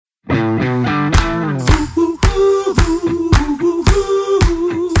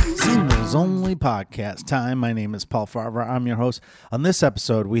Podcast time. My name is Paul Farver. I'm your host. On this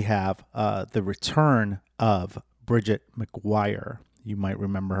episode, we have the return of Bridget McGuire. You might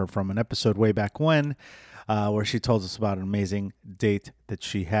remember her from an episode way back when, where she told us about an amazing date that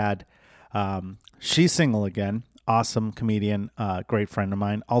she had. She's single again. Awesome comedian, great friend of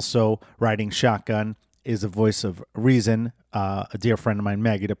mine. Also riding shotgun is the voice of reason, a dear friend of mine,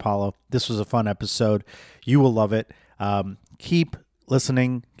 Maggie DiPaolo. This was a fun episode. You will love it. Keep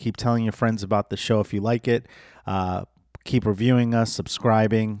listening. Keep telling your friends about the show if you like it. Keep reviewing us,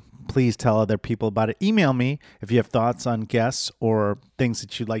 subscribing. Please tell other people about it. Email me if you have thoughts on guests or things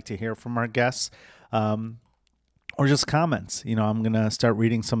that you'd like to hear from our guests, or just comments. You know, I'm going to start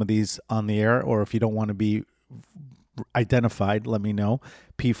reading some of these on the air, or if you don't want to be identified, let me know.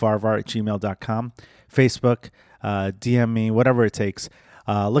 pfarvar@gmail.com. Facebook, DM me, whatever it takes.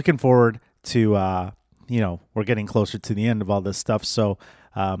 Looking forward to, we're getting closer to the end of all this stuff. So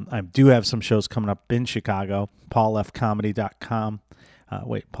I do have some shows coming up in Chicago, paulfcomedy.com.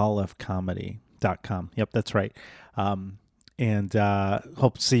 paulfcomedy.com. Yep, that's right. And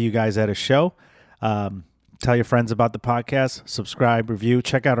hope to see you guys at a show. Tell your friends about the podcast, subscribe, review,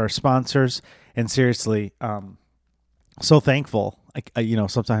 check out our sponsors. And seriously, so thankful.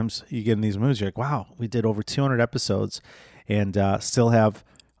 Sometimes you get in these moods, you're like, wow, we did over 200 episodes and still have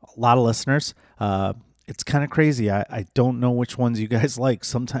a lot of listeners. It's kind of crazy. I don't know which ones you guys like.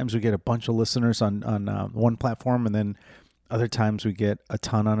 Sometimes we get a bunch of listeners on one platform, and then other times we get a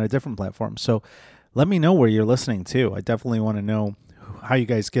ton on a different platform. So let me know where you're listening to. I definitely want to know how you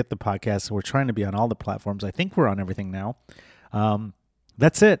guys get the podcast. We're trying to be on all the platforms. I think we're on everything now.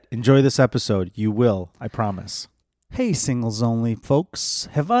 That's it. Enjoy this episode. You will, I promise. Hey, singles only folks.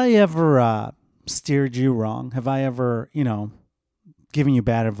 Have I ever steered you wrong? Have I ever, giving you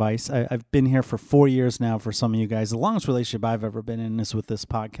bad advice? I've been here for 4 years now for some of you guys. The longest relationship I've ever been in is with this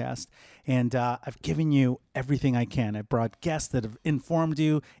podcast. And I've given you everything I can. I brought guests that have informed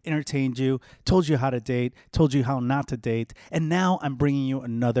you, entertained you, told you how to date, told you how not to date. And now I'm bringing you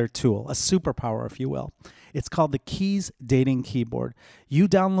another tool, a superpower, if you will. It's called the Keys Dating Keyboard. You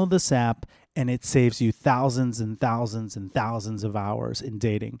download this app, and it saves you thousands and thousands and thousands of hours in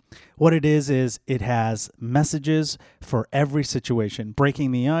dating. What it is it has messages for every situation: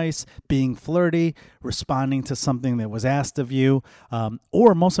 breaking the ice, being flirty, responding to something that was asked of you,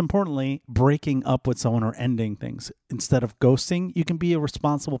 or most importantly, breaking up with someone or ending things. Instead of ghosting, you can be a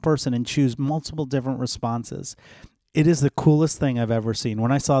responsible person and choose multiple different responses. It is the coolest thing I've ever seen.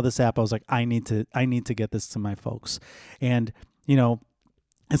 When I saw this app, I was like, I need to get this to my folks. And,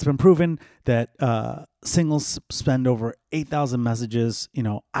 it's been proven that singles spend over 8,000 messages,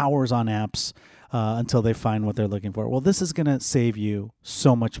 hours on apps until they find what they're looking for. Well, this is going to save you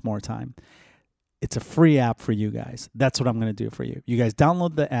so much more time. It's a free app for you guys. That's what I'm going to do for you. You guys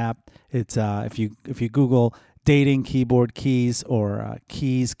download the app. It's if you Google dating keyboard keys or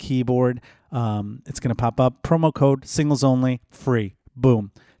keys keyboard, it's going to pop up. Promo code singles only, free.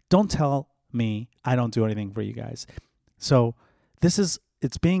 Boom. Don't tell me I don't do anything for you guys. So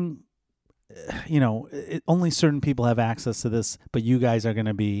it's being, only certain people have access to this, but you guys are going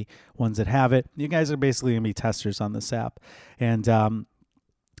to be ones that have it. You guys are basically going to be testers on this app. And I'm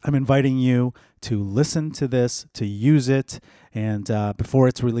inviting you to listen to this, to use it, and before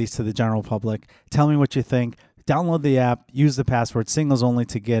it's released to the general public, tell me what you think. Download the app, use the password singles only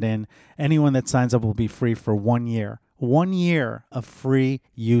to get in. Anyone that signs up will be free for 1 year. 1 year of free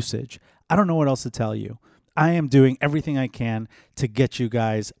usage. I don't know what else to tell you. I am doing everything I can to get you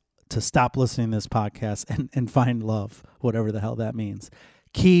guys to stop listening to this podcast and find love, whatever the hell that means.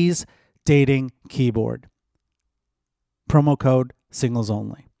 Keys Dating Keyboard. Promo code singles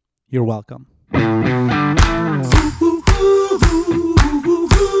only. You're welcome.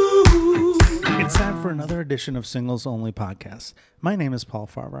 It's time for another edition of Singles Only Podcast. My name is Paul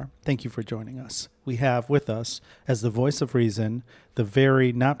Farver. Thank you for joining us. We have with us, as the voice of reason, the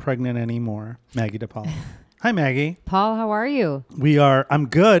very not pregnant anymore, Maggie DiPaolo. Hi, Maggie. Paul, how are you? I'm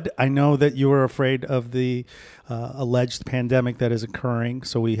good. I know that you were afraid of the alleged pandemic that is occurring,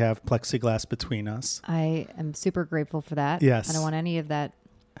 so we have plexiglass between us. I am super grateful for that. Yes. I don't want any of that.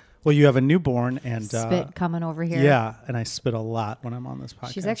 Well, you have a newborn and spit coming over here. Yeah, and I spit a lot when I'm on this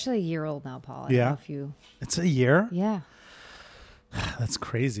podcast. She's actually a year old now, Paul. I don't know if you... It's a year? Yeah. That's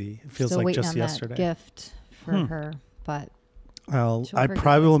crazy. It feels still like just on yesterday. That gift for her, but I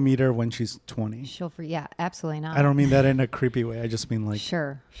probably will meet her when she's 20. Yeah, absolutely not. I don't mean that in a creepy way. I just mean like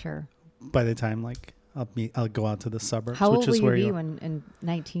sure. By the time I'll go out to the suburbs. How old which is will where you be in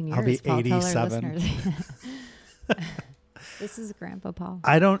 19 years? I'll be Paul, 87. This is Grandpa Paul.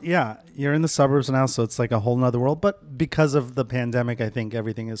 You're in the suburbs now, so it's like a whole nother world. But because of the pandemic, I think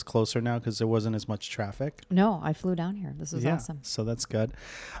everything is closer now because there wasn't as much traffic. No, I flew down here. This is awesome. So that's good.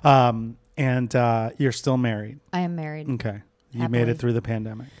 And you're still married. I am married. Okay. You Happily. made it through the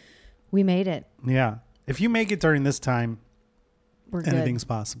pandemic. We made it. Yeah. If you make it during this time, We're good. anything's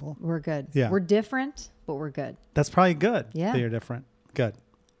possible. We're good. Yeah. We're different, but we're good. That's probably good. Yeah. That you're different. Good.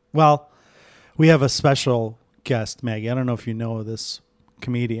 Well, we have a special guest, Maggie. I don't know if you know this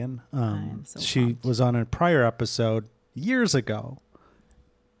comedian. I am so she pumped. was on a prior episode years ago.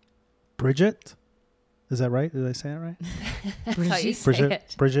 Bridget? Is that right? Did I say it right? That's how you say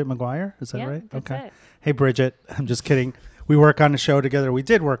it. Bridget McGuire? Is that Yeah, right? that's Okay. it. Hey, Bridget. I'm just kidding. We work on a show together. We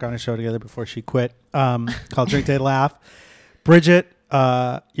did work on a show together before she quit called Drink Day Laugh. Bridget,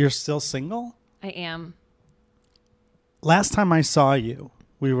 you're still single? I am. Last time I saw you,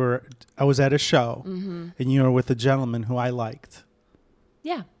 I was at a show, Mm-hmm. and you were with a gentleman who I liked.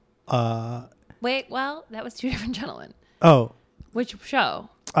 Yeah. Wait, well, that was two different gentlemen. Oh, Which show?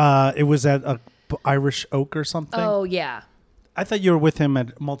 it was at a Irish Oak or something. Oh, yeah. I thought you were with him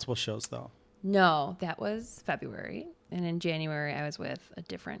at multiple shows, though. No, that was February. And in January, I was with a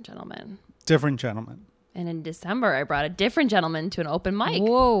different gentleman. Different gentleman. And in December, I brought a different gentleman to an open mic.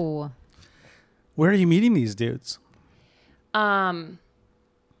 Whoa. Where are you meeting these dudes?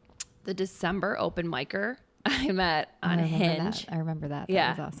 The December open micer I met on Hinge. I remember that.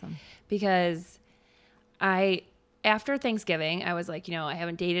 Yeah. That was awesome. Because after Thanksgiving, I was like, I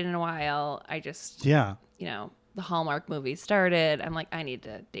haven't dated in a while. I just, Yeah. The Hallmark movies started. I'm like, I need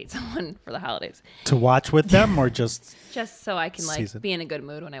to date someone for the holidays. To watch with them or just... Just so I can Season. be in a good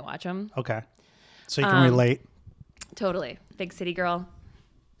mood when I watch them. Okay. So you can relate. Totally. Big city girl.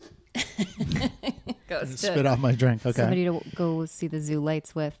 Goes Spit to, off my drink. Okay. Somebody to go see the zoo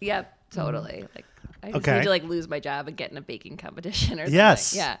lights with. yep, totally. Like I just Okay. need to lose my job and get in a baking competition or something.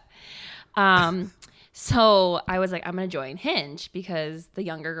 Yes. Yeah. So I was like, I'm going to join Hinge because the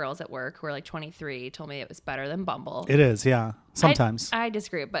younger girls at work who are like 23 told me it was better than Bumble. It is, yeah. Sometimes. I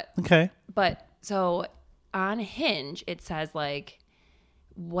disagree, but Okay. so on Hinge, it says like,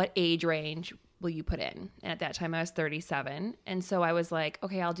 what age range will you put in? And at that time I was 37. And so I was like,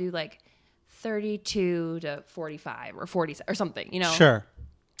 okay, I'll do like 32 to 45 or 40 or something, Sure.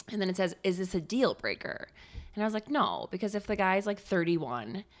 And then it says, is this a deal breaker? And I was like, no, because if the guy's like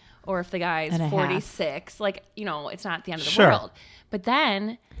 31 or if the guy's And a half. 46, like, it's not the end of the Sure. world. But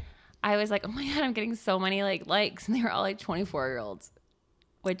then I was like, oh my God, I'm getting so many likes. And they were all like 24-year-olds,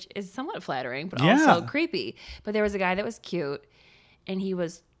 which is somewhat flattering, but Yeah. also creepy. But there was a guy that was cute and he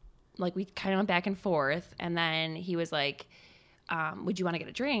was like, we kind of went back and forth. And then he was like, would you want to get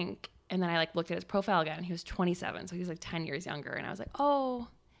a drink? And then I like looked at his profile again and he was 27. So he was like 10 years younger. And I was like, oh,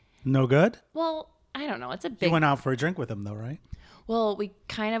 No good? well, I don't know. It's a You big. went out for a drink with him, though, right? Well, we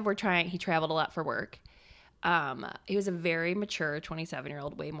kind of were trying. He traveled a lot for work. He was a very mature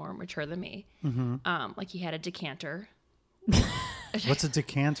 27-year-old, way more mature than me. Mm-hmm. Like he had a decanter, What's a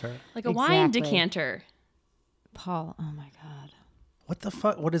decanter? like a wine Exactly. decanter. Paul, oh my God. What the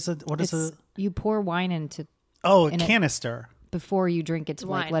fuck? What is it? What is It's, a... you pour wine into Oh, a in it- canister. before you drink it to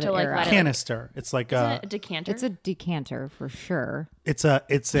Wine, like let to, it like, air let out. it- Canister. It's like Isn't a... it a decanter? It's a decanter for sure. It's a...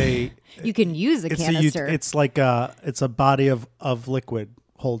 You can use a It's canister. it's like it's a body of liquid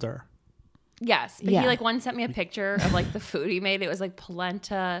holder. Yes, but Yeah. he like once sent me a picture of like the food he made. It was like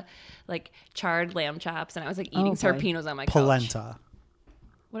polenta, like charred lamb chops, and I was like eating boy. sarpinos on my couch. Polenta.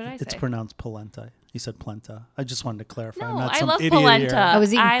 What did I say? It's pronounced polenta. You said plenta. I just wanted to clarify. I'm No, not I some love idiot polenta. I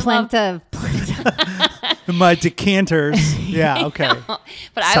was eating I love- plenta. Here. My decanters. Yeah, okay.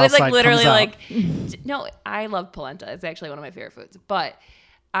 But I was Southside like literally comes like, no, I love polenta. It's actually one of my favorite foods. But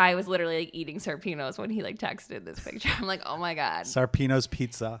I was literally like eating sarpinos when he like texted this picture. I'm like, oh my God. Sarpino's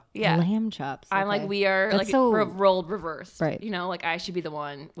Pizza. Yeah. Lamb chops. I'm like, okay. we are That's like so- rolled reversed. Right. Like I should be the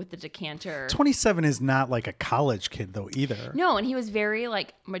one with the decanter. 27 is not like a college kid though either. No, and he was very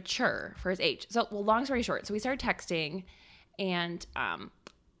like mature for his age. So, well, long story short, so we started texting, and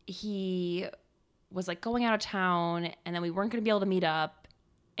he was like going out of town, and then we weren't going to be able to meet up.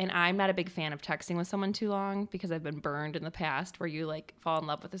 And I'm not a big fan of texting with someone too long because I've been burned in the past where you like fall in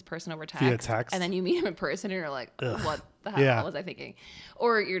love with this person over text, Via text. and then you meet him in person, and you're like, what the hell Yeah. was I thinking?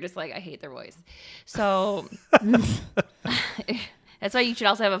 Or you're just like, I hate their voice. So. That's why you should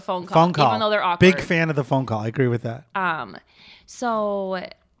also have a phone call. Phone call. Even though they're awkward. Big fan of the phone call. I agree with that. So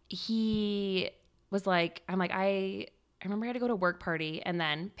he was like, I'm like, I remember I had to go to a work party, and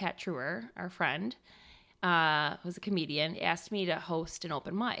then Pat Truer, our friend, who's a comedian, asked me to host an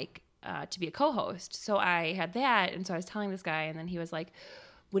open mic, to be a co-host. So I had that, and so I was telling this guy, and then he was like,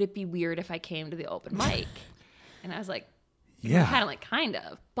 would it be weird if I came to the open mic? And I was like, Yeah. Kind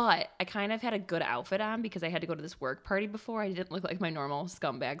of. But I kind of had a good outfit on because I had to go to this work party before. I didn't look like my normal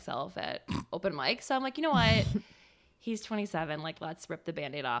scumbag self at open mic. So I'm like, you know what? He's 27. Like, let's rip the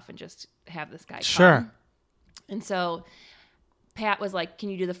Band-Aid off and just have this guy come. Sure. And so Pat was like, can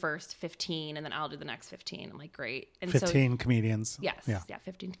you do the first 15 and then I'll do the next 15? I'm like, great. And 15 comedians. Yes. Yeah. Yeah.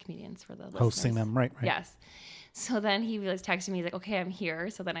 15 comedians for the Hosting listeners. them. Right. Yes. So then he was texting me. He's like, okay, I'm here.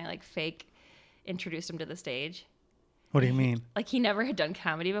 So then I like fake introduced him to the stage. What do you mean? Like he never had done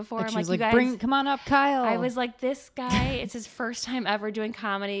comedy before. Like I'm she like, was you like, guys, come on up, Kyle. I was like, this guy, it's his first time ever doing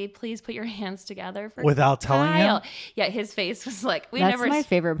comedy. Please put your hands together for Without telling Kyle. him? Yeah, his face was like, we That's never. my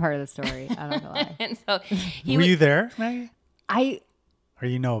favorite part of the story. I don't know why. And so he Were was. you there, Maggie? Or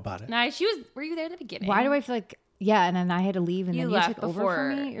you know about it? Nah, she was. Were you there at the beginning? Why do I feel like, yeah, and then I had to leave and You then you left took over before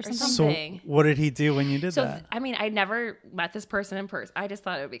for me or or something? something. So what did he do when you did So that? I mean, I never met this person in person. I just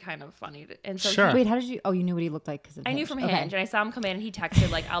thought it would be kind of funny. And so Sure. Wait, how did you, you knew what he looked like? Cause of I knew Hinge. from Okay. Hinge, and I saw him come in, and he texted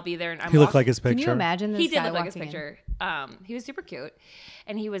like, "I'll be there." And I'm He looked walking- like his picture. Can you imagine this He did guy look like his walking in? picture. He was super cute,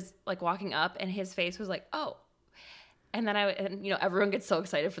 and he was like walking up, and his face was like, "Oh," and then and you know, everyone gets so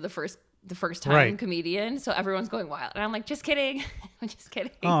excited for the first time Right. comedian, so everyone's going wild, and I'm like, "Just kidding, I'm just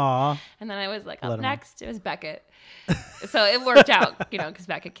kidding." Aw. And then I was like, Let up him next, it was Beckett, so it worked out, you know, because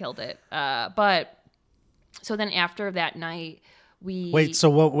Beckett killed it. But so then after that night, we Wait, so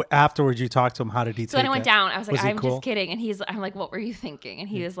what? Afterwards, you talked to him. How did he So take then I went it? down. I was like, Was he I'm cool? just kidding. And I'm like, what were you thinking? And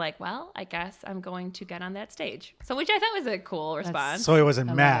he was like, well, I guess I'm going to get on that stage. So, which I thought was a cool response. So he wasn't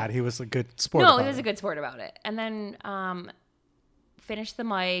love mad. it. He was a good sport. No, about he was it. a good sport about it. And then finished the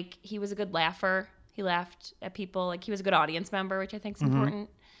mic. He was a good laugher. He laughed at people. Like, he was a good audience member, which I think is important.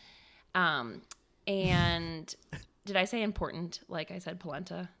 And did I say important? Like I said,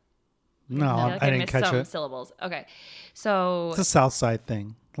 polenta. No, I feel like I didn't missed catch some it. syllables. Okay. So, It's a South Side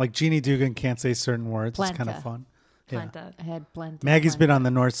thing. Like Jeannie Dugan can't say certain words. It's kind of Planta. fun. Yeah. polenta. I had plenty. Maggie's been on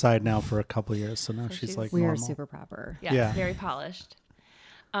the North Side now for a couple years, so now So she's she's- like We are normal. super proper. Yes, Yeah. very polished.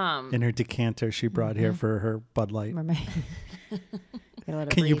 In her decanter she brought here for her Bud Light. Remember? Gotta let it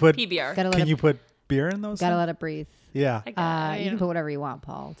Can you breathe. put PBR. Gotta let Can it, you put beer in those? gotta things? let it breathe. Yeah, You can put whatever you want,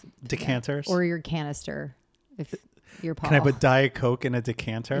 Paul. decanters. Or your canister, if you're Paul. Can I put Diet Coke in a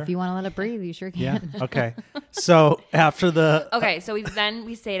decanter? If you want to let it breathe, you sure can. Yeah. Okay. So after the Okay, so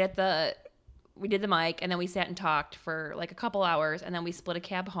we stayed at we did the mic, and then we sat and talked for like a couple hours, and then we split a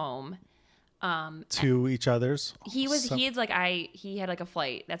cab home. to each other's, He had like a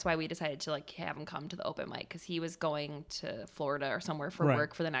flight. That's why we decided to like have him come to the open mic, because he was going to Florida or somewhere for Right.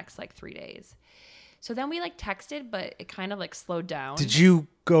 work for the next like 3 days. So then we like texted, but it kind of like slowed down. Did you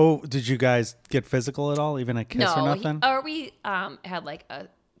guys get physical at all? Even a kiss or nothing? We had like a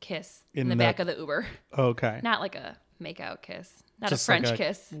kiss in In the the- back of the Uber, Okay. not like a makeout kiss, not Just a French like a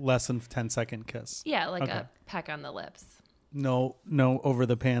kiss. Less than 10-second kiss. Yeah, like Okay. a peck on the lips. No over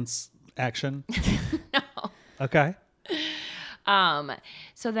the pants action. No. Okay.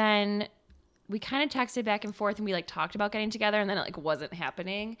 So then we kind of texted back and forth, and we like talked about getting together, and then it like wasn't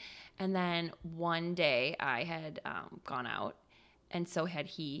happening. And then one day I had gone out, and so had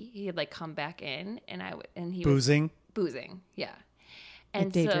he. He had like come back in, and he Boozing. was boozing, yeah.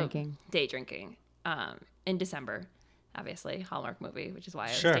 And day so, drinking. Day drinking. In December, obviously Hallmark movie, which is why I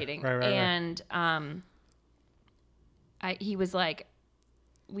was Sure. dating. Right. And he was like,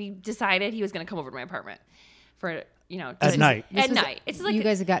 we decided he was going to come over to my apartment for At night. At night. It's like you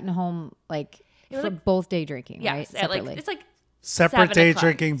guys had gotten home like was for like- both day drinking, right? yes, at like Separately. it's like Separate 7 day o'clock.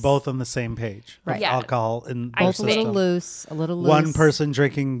 drinking, both on the same page. Right. Of Yeah. alcohol in I both both a little think- loose, a little loose. One person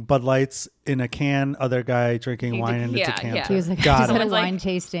drinking Bud Lights in a can, other guy drinking wine in a Yeah, decanter. yeah. He was like, Got just it. had a Someone's like- wine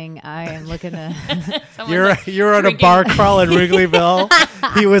tasting. I am looking to. someone's You're at a drinking- bar crawl in Wrigleyville.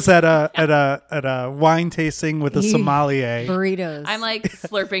 He was at a wine tasting with a sommelier. burritos. I'm like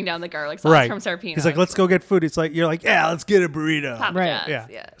slurping down the garlic sauce Right. from Sarpino. He's like, let's go get food. You're like, yeah, let's get a burrito. Papa Right. John's, Yeah.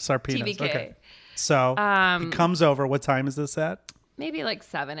 yeah. Sarpinos. TBK. Okay. So he comes over. What time is this at? Maybe like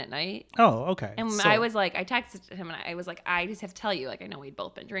 7 at night. Oh, okay. And So- I was like, I texted him and I was like, I just have to tell you, like, I know we'd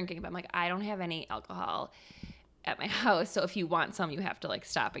both been drinking, but I'm like, I don't have any alcohol at my house. So if you want some, you have to like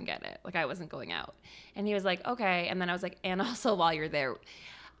stop and get it. Like, I wasn't going out. And he was like, okay. And then I was like, and also while you're there,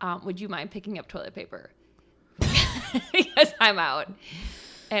 would you mind picking up toilet paper? Because I'm out.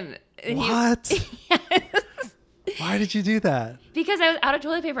 And What? Why did you do that? because I was out of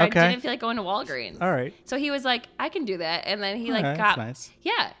toilet paper. Okay. I didn't feel like going to Walgreens. All right. So he was like, I can do that. And then he like All right, got, that's nice.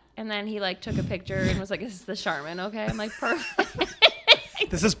 yeah. And then he like took a picture and was like, is this the Charmin? Okay. I'm like, perfect.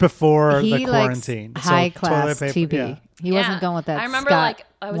 This is before he the likes quarantine. high so class toilet paper, TB. yeah. He wasn't going with that. I remember Scott like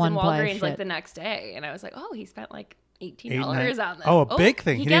I was in one-ply Walgreens like shit. the next day and I was like, oh, he spent like $18 on this. Oh, a big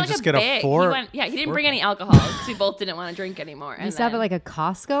thing. He didn't got, just get a big. four. He didn't bring any alcohol because we both didn't want to drink anymore. You stopped at like a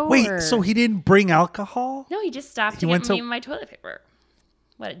Costco? Wait, or? so he didn't bring alcohol? No, he just stopped to went get me to- my toilet paper.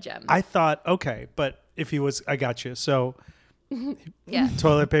 What a gem. I thought, okay, but if he was, I got you. So Yeah.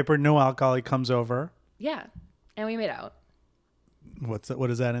 toilet paper, no alcohol. He comes over. Yeah. And we made out. What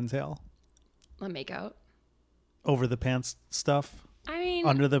does that entail? A make out. Over the pants stuff? I mean,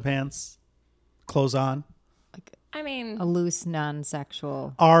 Under the pants? Clothes on? I mean, A loose,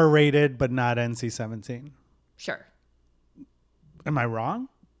 non-sexual. R-rated, but not NC-17. sure. Am I wrong?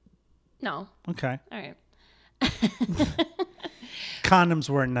 No. Okay. All right. Condoms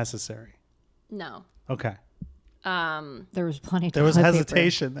weren't necessary. No. Okay. There was plenty of There was toilet paper.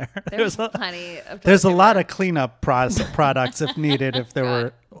 hesitation there. There's plenty of toilet There's a paper. lot of cleanup products if needed. If there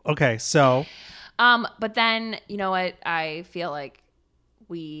were. Okay, so But then, you know what? I feel like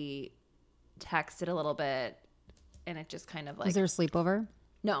we texted a little bit and it just kind of like. Was there a sleepover?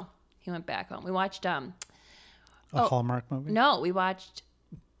 No. He went back home. We watched a Hallmark movie. No, we watched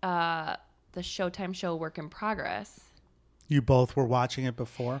the Showtime show Work in Progress. You both were watching it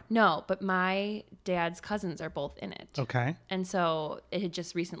before. No, but my dad's cousins are both in it. Okay. And so it had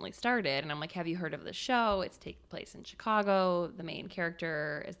just recently started. And I'm like, have you heard of the show? It's taking place in Chicago. The main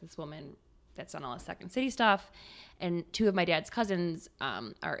character is this woman that's done all the Second City stuff. And two of my dad's cousins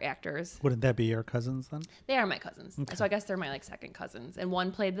are actors. Wouldn't that be your cousins then? They are my cousins. So I guess they're my like second cousins. And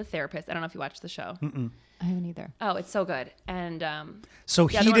one played the therapist. I don't know if you watched the show. I haven't either. Oh, it's so good. And So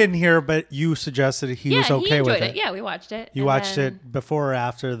the he other didn't hear, but you suggested he was yeah, okay he enjoyed with it. Yeah, we watched it. You And watched then- it before or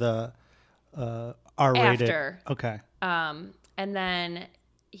after the R-rated? After. Okay. And then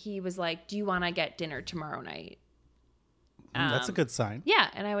he was like, do you want to get dinner tomorrow night? That's a good sign. Yeah.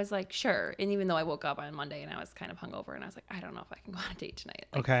 And I was like, sure. And even though I woke up on Monday and I was kind of hungover and I was like, I don't know if I can go on a date tonight.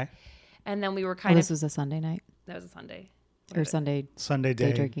 Like, Okay. And then we were Oh, kind this of, was a Sunday night that was a Sunday. or Sunday Sunday day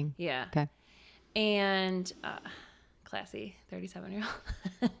day. drinking. Yeah. Okay. Classy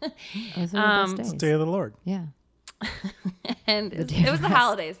 37-year-old. Those are the best days. Day of the Lord. Yeah. And The day it of was the rest.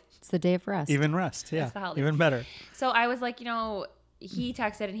 holidays. It's the day of rest. Even rest. Yeah. the holidays. Even better. So I was like, he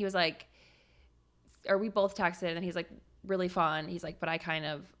texted and he was like, or we both texted and he's like, really fun. He's like, but I kind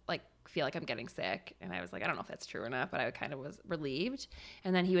of like feel like I'm getting sick. And I was like, I don't know if that's true or not, but I kind of was relieved.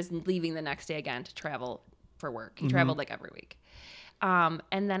 And then he was leaving the next day again to travel for work. He traveled like every week. And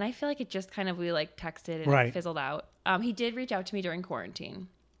then I feel like it just kind of, we like texted and Right. it fizzled out. He did reach out to me during quarantine.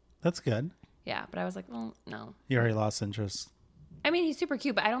 That's good. Yeah. But I was like, well, no. You already lost interest. I mean, he's super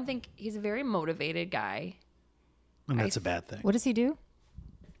cute, but I don't think he's a very motivated guy. And that's a bad thing. What does he do?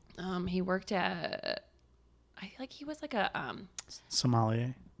 He worked at, I feel like he was like a,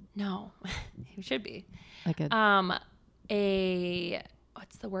 Somalia. no, he should be. Like a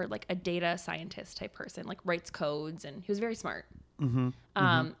What's the word? Like a data scientist type person, like writes codes, and he was very smart.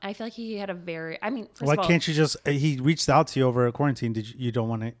 I feel like he had a very, I mean, first Why of all, can't you just, he reached out to you over quarantine. You don't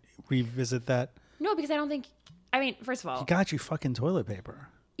want to revisit that? no, because I don't think, I mean, first of all, He got you fucking toilet paper.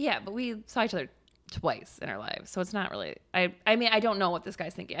 yeah, but we saw each other twice in our lives, so it's not really, I mean, I don't know what this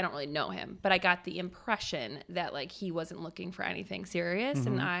guy's thinking. I don't really know him, but I got the impression that like he wasn't looking for anything serious,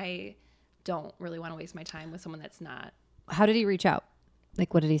 and I don't really want to waste my time with someone that's not. How did he reach out?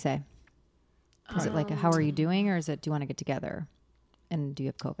 Like, what did he say? Is it like, how are you doing? Or is it, do you want to get together? And do you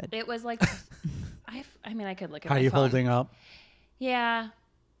have COVID? It was like, I mean, I could look at How my you phone. holding up? Yeah,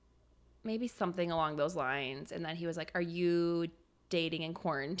 maybe something along those lines. And then he was like, are you dating in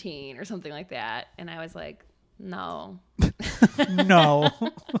quarantine or something like that? And I was like, no. No.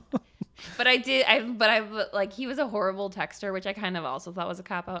 But like, he was a horrible texter, which I kind of also thought was a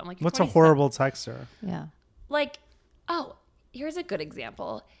cop out. I'm like, What's a 27. horrible texter? Yeah. Like, oh, here's a good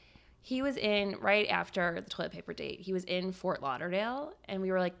example. He was in, right after the toilet paper date, he was in Fort Lauderdale, and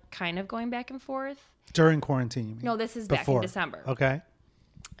we were like kind of going back and forth. During quarantine, you mean? No, this is back Before. in December. Okay.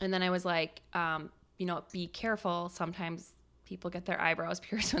 And then I was like, be careful. Sometimes people get their eyebrows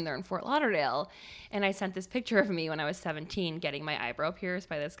pierced when they're in Fort Lauderdale. And I sent this picture of me when I was 17 getting my eyebrow pierced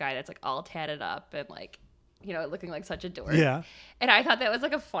by this guy that's like all tatted up and like, looking like such a dork. Yeah. And I thought that was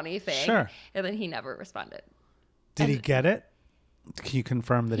like a funny thing. Sure. And then he never responded. Did he get it? Can you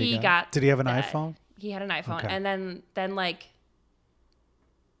confirm that he got it? Did he have an that. iPhone? He had an iPhone. Okay. And then like,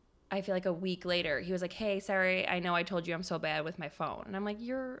 I feel like a week later, he was like, hey, sorry, I know I told you I'm so bad with my phone. And I'm like,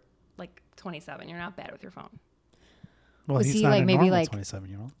 you're like 27. You're not bad with your phone. Well, Was he's he, not like, a maybe, normal like-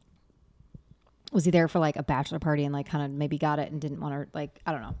 27-year-old. Was he there for like a bachelor party and like kind of maybe got it and didn't want to, like,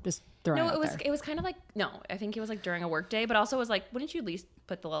 I don't know, just throwing it No, out there. it was kind of like, no, I think it was like during a work day, but also it was like, wouldn't you at least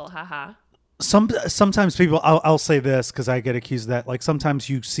put the little haha? Sometimes people, I'll say this because I get accused of that. Like sometimes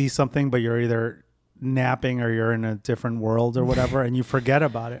you see something, but you're either napping or you're in a different world or whatever and you forget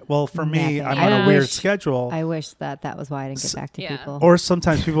about it. Well, for me, Napping. I'm I on a weird wish- schedule. I wish that was why I didn't get back to Yeah. people. Or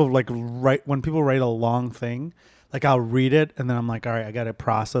sometimes people when people write a long thing, like I'll read it and then I'm like, all right, I got to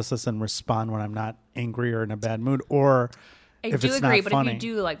process this and respond when I'm not angry or in a bad mood. Or I if do it's agree, not but funny, if you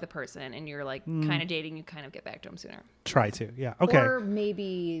do like the person and you're like kind of dating, you kind of get back to them sooner. try to. Yeah. Okay. Or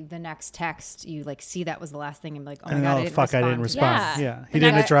maybe the next text you like see that was the last thing and be like, oh my and god, oh, fuck, I didn't respond. Yeah. Yeah. He And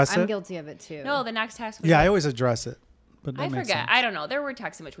didn't I- address I'm it. guilty of it too. No, the next text was Yeah. I like, always address it. But that I makes forget. sense. I don't know. There were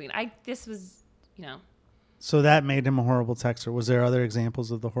texts in between. This was, So that made him a horrible texter. Was there other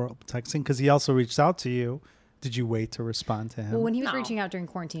examples of the horrible texting? Because he also reached out to you. Did you wait to respond to him? Well, when he was No. reaching out during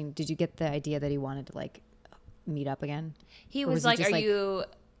quarantine, did you get the idea that he wanted to like meet up again? he Or was was he like, just are like- you,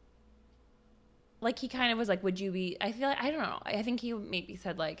 like he kind of was like, would you be, I feel like, I don't know. I think he maybe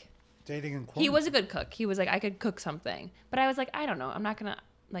said like, Dating in he was a good cook. He was like, I could cook something. But I was like, I don't know. I'm not going to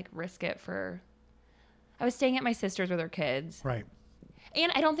like risk it I was staying at my sister's with her kids. Right.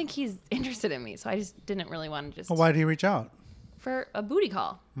 And I don't think he's interested in me. So I just didn't really want to just, Well, why did he reach out? for a booty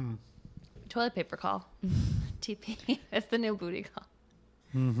call. Toilet paper call. TP. That's the new booty call.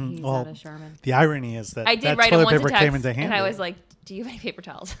 He's Well, out of Charmin. The irony is that I did that write him toilet once a paper text, came into handy. and I was like, "Do you have any paper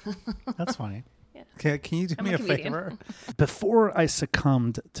towels?" That's funny. Yeah. Can you do I'm me a a comedian. favor? Before I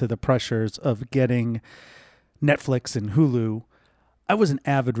succumbed to the pressures of getting Netflix and Hulu, I was an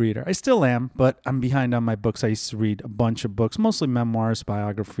avid reader. I still am, but I'm behind on my books. I used to read a bunch of books, mostly memoirs,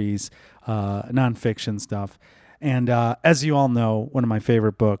 biographies, nonfiction stuff. And as you all know, one of my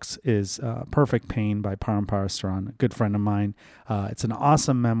favorite books is Perfect Pain by Param Parasaran, a good friend of mine. It's an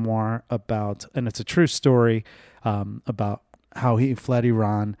awesome memoir and it's a true story about how he fled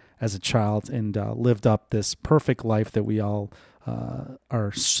Iran as a child and lived up this perfect life that we all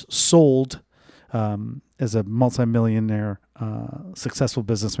are sold as a multimillionaire, successful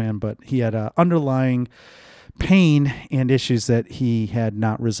businessman. But he had underlying pain and issues that he had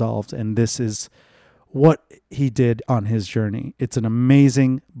not resolved. And this is what he did on his journey. It's an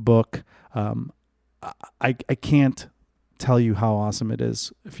amazing book. I can't tell you how awesome it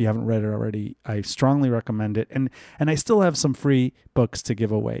is. If you haven't read it already, I strongly recommend it. And I still have some free books to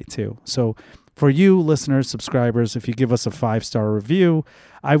give away too. So for you listeners, subscribers, if you give us a 5-star review,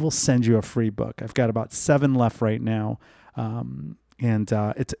 I will send you a free book. I've got about 7 left right now. And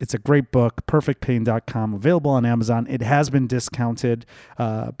it's a great book, perfectpain.com, available on Amazon. It has been discounted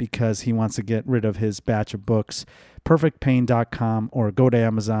because he wants to get rid of his batch of books. Perfectpain.com, or go to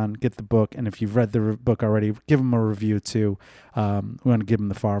Amazon, get the book. And if you've read the book already, give him a review too. We want to give him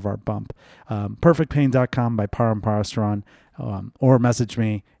the Farvar bump. Perfectpain.com by Param Parasaran, or message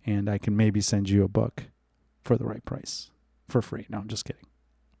me and I can maybe send you a book for the right price for free. No, I'm just kidding.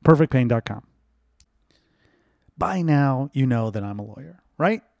 Perfectpain.com. By now, you know that I'm a lawyer,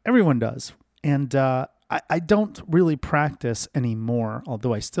 right? Everyone does. And I don't really practice anymore,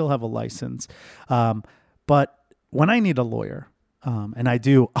 although I still have a license. But when I need a lawyer, and I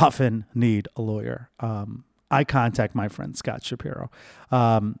do often need a lawyer, I contact my friend Scott Shapiro.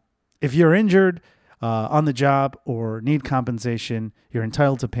 If you're injured on the job or need compensation, you're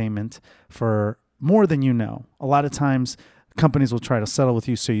entitled to payment for more than you know. A lot of times, companies will try to settle with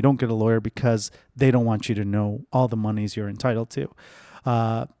you so you don't get a lawyer because they don't want you to know all the monies you're entitled to.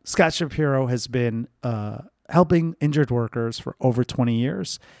 Scott Shapiro has been helping injured workers for over 20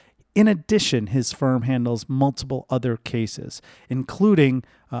 years. In addition, his firm handles multiple other cases, including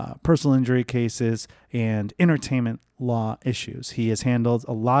personal injury cases and entertainment law issues. He has handled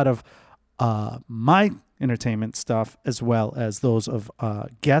a lot of my entertainment stuff as well as those of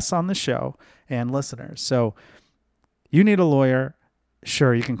guests on the show and listeners. So you need a lawyer,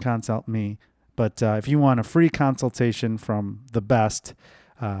 sure, you can consult me. But if you want a free consultation from the best,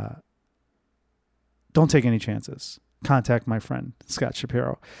 don't take any chances. Contact my friend, Scott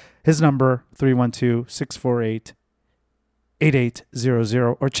Shapiro. His number, 312-648-8800,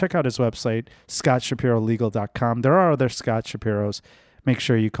 or check out his website, scottshapirolegal.com. There are other Scott Shapiros. Make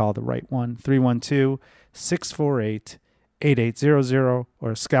sure you call the right one, 312-648-8800,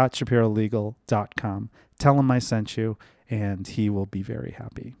 or scottshapirolegal.com. Tell him I sent you, and he will be very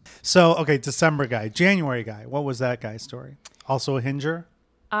happy. So, okay, December guy, January guy. What was that guy's story? Also a hinger?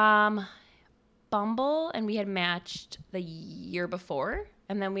 Bumble, and we had matched the year before,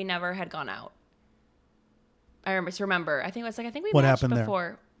 and then we never had gone out. I remember. I think we What matched happened before.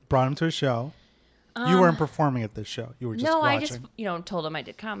 there? Brought him to a show. You weren't performing at this show. You were just watching. I just told him I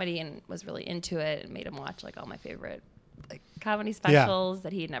did comedy and was really into it, and made him watch like all my favorite like comedy specials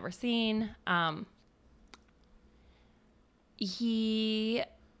that he had never seen. He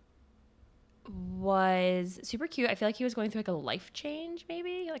was super cute. I feel like he was going through like a life change,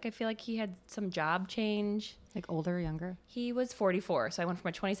 maybe. Like I feel like he had some job change. Like older, younger? He was 44, so I went from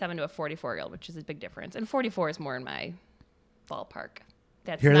a 27 to a 44-year-old, which is a big difference. And 44 is more in my ballpark.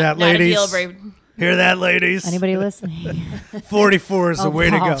 That's Hear not, that, not a ladies? deal breaker. Hear that, ladies? Anybody listening? 44 is the way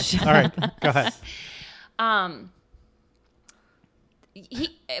to go. shut All right, go ahead.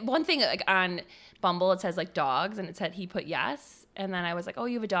 One thing like on Bumble, it says like dogs, and it said he put yes, and then I was like, oh,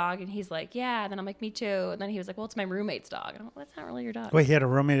 you have a dog, and he's like, yeah, and then I'm like, me too, and then he was like, well, it's my roommate's dog, and I'm like, well, that's not really your dog. Wait, he had a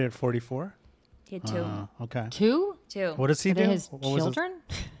roommate at 44? He had two. Okay. Two? What does he Are they do? his What was children?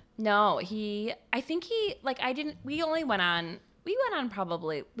 No, I think he, like, we went on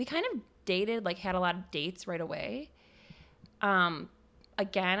probably, we kind of dated, like, had a lot of dates right away.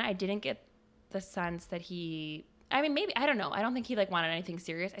 Again, I didn't get the sense that maybe, I don't know. I don't think he, like, wanted anything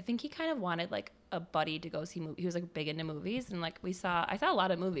serious. I think he kind of wanted, like, a buddy to go see movies. He was, like, big into movies, and, like, I saw a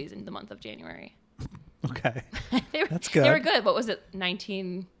lot of movies in the month of January. Okay. That's They were good. good. What was it,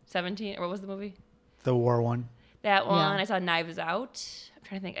 1917, or what was the movie? The war one. That one. Yeah. I saw Knives Out. I'm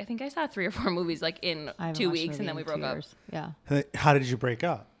trying to think. I think I saw 3 or 4 movies like in I haven't 2 watched a weeks, and then we movie in broke 2 up. years. Yeah. How did you break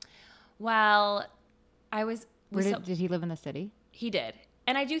up? Well, I was. Did he live in the city? He did,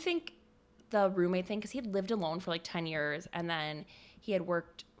 and I do think the roommate thing, because he had lived alone for like 10 years, and then he had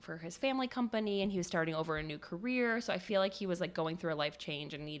worked for his family company, and he was starting over a new career. So I feel like he was like going through a life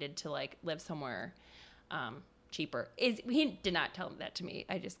change and needed to like live somewhere cheaper. He did not tell that to me.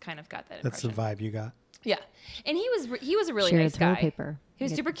 I just kind of got that That's impression. the vibe you got. Yeah, and he was a really Shared nice toilet guy. paper. He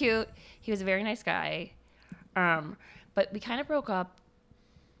was super cute. He was a very nice guy. But we kind of broke up.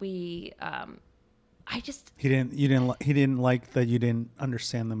 He didn't like that you didn't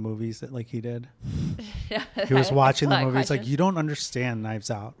understand the movies that like he did. He was watching the movies like, you don't understand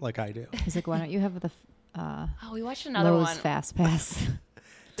Knives Out like I do. He's like, why don't you have the we watched another Lowe's one. Fast Pass?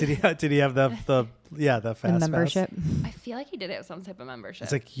 Did he have the fast The membership? pass? I feel like he did it with some type of membership.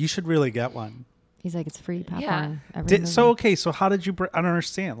 It's like, you should really get one. He's like, it's free popcorn. Yeah. Every movie. So how did you I don't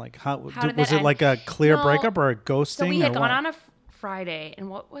understand, like how did was that it like end? a clear No. breakup or a ghosting? So we had or gone what? on a Friday,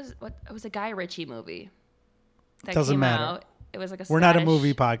 and it was a Guy Ritchie movie that Doesn't came matter. out. It was like a We're not a Scottish-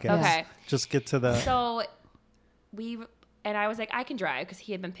 movie podcast. Okay. Just get to the So I was like, I can drive, because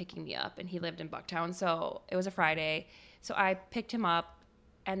he had been picking me up, and he lived in Bucktown. So it was a Friday. So I picked him up,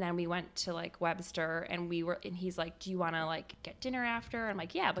 and then we went to like Webster, and he's like, do you want to like get dinner after? I'm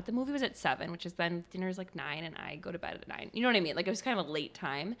like, yeah, but the movie was at 7, which is then dinner's like 9, and I go to bed at 9. You know what I mean? Like, it was kind of a late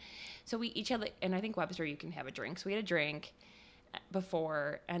time. So we each had, and I think Webster, you can have a drink. So we had a drink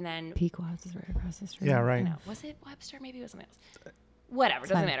before, and then Pequod's is right across the street. Yeah, right. no, was it Webster? Maybe it was something else. Whatever,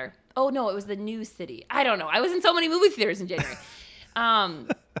 doesn't matter. Oh no, it was the New City. I don't know. I was in so many movie theaters in January. That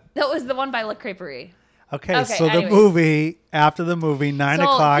was the one by La Creperie. Okay, so anyways. the movie, after the movie, 9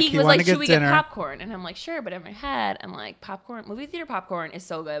 o'clock, he he was wanted like, to should get we dinner. get popcorn? And I'm like, sure. But in my head, I'm like, movie theater popcorn is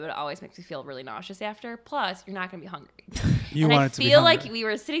so good, but it always makes me feel really nauseous after. Plus, you're not going to be hungry. You and wanted I to be feel like hungry. we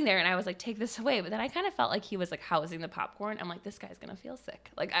were sitting there, and I was like, take this away. But then I kind of felt like he was like housing the popcorn. I'm like, this guy's going to feel sick.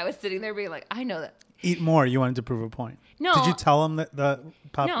 Like, I was sitting there being like, I know that. Eat more. You wanted to prove a point. No. Did you tell him that the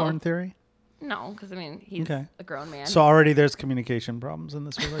popcorn No. theory? No, because I mean, he's Okay. a grown man. So already there's communication problems in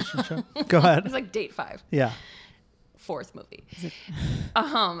this relationship. Go it ahead. was like date 5. Yeah. 4th movie.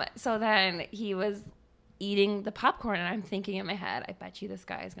 So then he was eating the popcorn, and I'm thinking in my head, I bet you this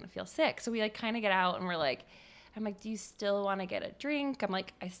guy is gonna feel sick. So we like kind of get out, and I'm like, do you still want to get a drink? I'm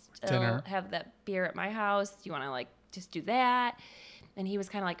like, I still Dinner. have that beer at my house. Do you want to like just do that? And he was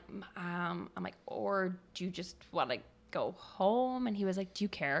kind of like, I'm like, or do you just want to go home? And he was like, do you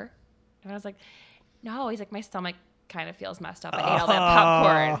care? And I was like, no. He's like, my stomach kind of feels messed up. I ate all that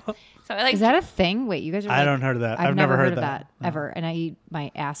popcorn. So I like, Is that a thing? Wait, you guys are I like, don't heard that. I've never heard of that. that ever. And I eat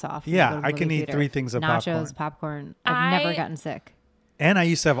my ass off. when Yeah, go to the I can movie eat theater. 3 things of Nachos, popcorn. I've never gotten sick. And I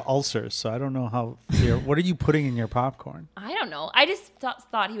used to have ulcers, so I don't know how. What are you putting in your popcorn? I don't know. I just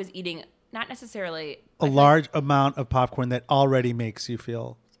thought he was eating, not necessarily A large amount of popcorn that already makes you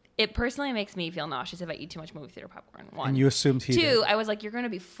feel. It personally makes me feel nauseous if I eat too much movie theater popcorn. 1. And you assumed he 2, did. I was like, you're going to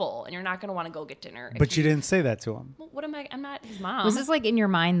be full, and you're not going to want to go get dinner. But you didn't say that to him. Well, what am I? I'm not his mom. Was this like in your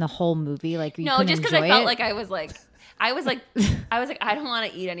mind the whole movie? Like you no, couldn't just because I enjoy felt it? like I was like, I don't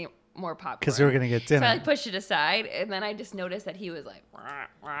want to eat any more popcorn. Because you were going to get dinner. So I like pushed it aside, and then I just noticed that he was like, rah,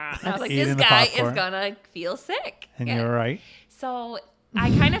 rah. And I was like, Eating this the guy popcorn. is gonna feel sick. And Yeah. you're right. So I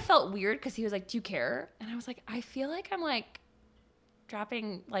kind of felt weird because he was like, do you care? And I was like, I feel like I'm like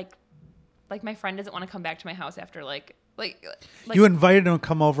dropping like my friend doesn't want to come back to my house after like You invited him to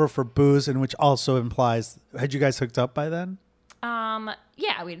come over for booze, and which also implies, had you guys hooked up by then?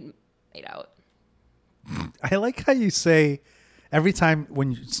 yeah, we made out. I like how you say every time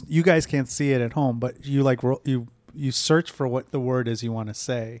when you guys can't see it at home, but you like you search for what the word is you want to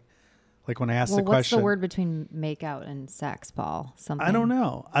say. Like when I ask the question, what's the word between make out and sex, Paul? Something. I don't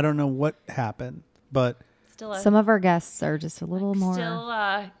know. I don't know what happened, but some of our guests are just a little more.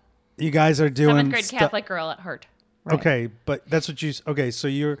 Still, you guys are doing 7th grade Catholic girl at heart. Right. Okay, but that's what you. Okay, so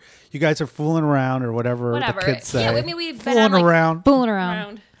you guys are fooling around or whatever the kids say. Yeah, I mean we've been fooling on, around. Fooling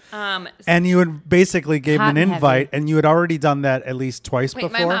around. And you had basically gave them an Hot and invite, heavy. and you had already done that at least twice Wait,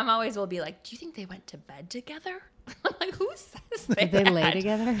 before. my mom always will be like, "Do you think they went to bed together?" I'm like, "Who says that?" Did they lay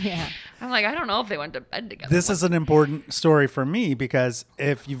together? Yeah. I'm like, I don't know if they went to bed together. This is an important story for me because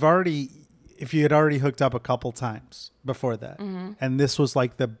if you had already hooked up a couple times before that, and this was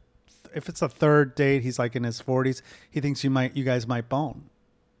like if it's a third date, he's like in his 40s, he thinks you guys might bone.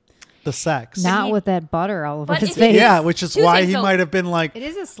 The sex. Not with that butter all over But his if face. Yeah, which is Two why things, he though. might have been like, It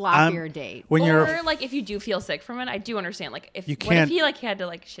is a sloppier date. when you're or like if you do feel sick from it, I do understand. Like if You what if can't- he like had to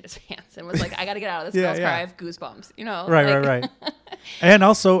like shit his pants and was like, I got to get out of this Yeah, girl's yeah. car. I have goosebumps. You know, right, like, right. And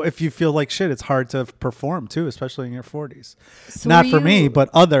also, if you feel like shit, it's hard to perform too, especially in your 40s. So Not were for me, you- but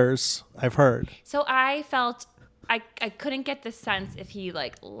others I've heard. So I felt I couldn't get the sense if he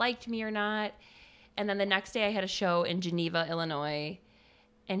like liked me or not. And then the next day I had a show in Geneva, Illinois,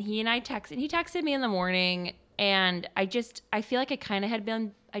 and he texted me in the morning, and I feel like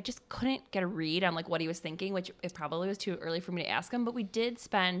I just couldn't get a read on like what he was thinking, which it probably was too early for me to ask him, but we did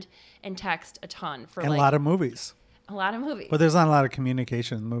spend and text a ton for And like a lot of movies. movies. But there's not a lot of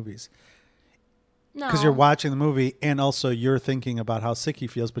communication in movies. No. Because you're watching the movie and also you're thinking about how sick he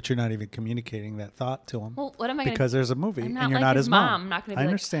feels, but you're not even communicating that thought to him. Well, what am I going to Because there's a movie I'm and not you're like not his his mom. I'm not gonna be I like,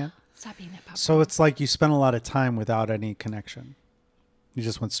 understand. Stop being that puppy. So it's like you spent a lot of time without any connection. You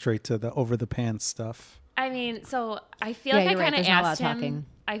just went straight to the over the pants stuff. I mean, so I feel Yeah, like I you're right. kind of There's not a lot asked of him. talking.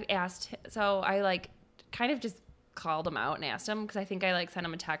 I asked, so I like kind of just called him out and asked him because I think I like sent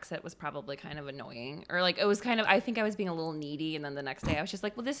him a text that was probably kind of annoying, or like it was kind of, I think I was being a little needy, and then the next day I was just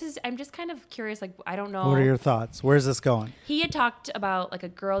like, well, I'm just kind of curious, like I don't know. What are your thoughts? Where's this going? He had talked about like a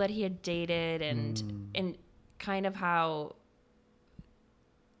girl that he had dated and kind of how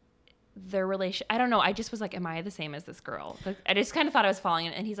their relation, I don't know. I just was like, am I the same as this girl? Like, I just kind of thought I was falling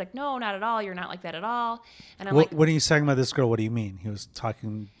in, and he's like, no, not at all. You're not like that at all. And I'm like, What are you saying about this girl? What do you mean? He was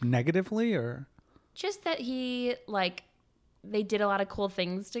talking negatively or? just that he like, they did a lot of cool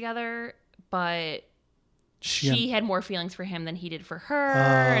things together, but she had more feelings for him than he did for her.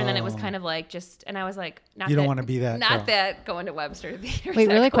 And then it was kind of like just, and I was like, not You don't that- want to be that Not girl. that going to Webster Theater. Wait,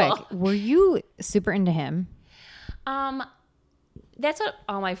 really quick. Were you super into him? That's what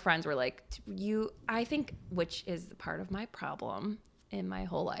all my friends were like. I think, which is part of my problem in my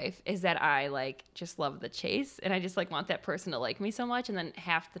whole life, is that I like just love the chase, and I just like want that person to like me so much. And then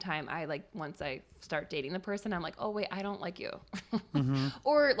half the time, I like once I start dating the person, I'm like, oh wait, I don't like you,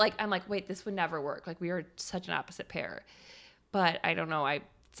 or like I'm like, wait, this would never work. Like we are such an opposite pair. But I don't know.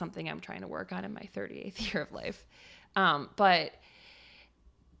 Something I'm trying to work on in my 38th year of life. But But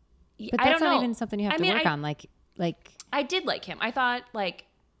I that's don't not know. even something you have to work on. Like I did like him. I thought like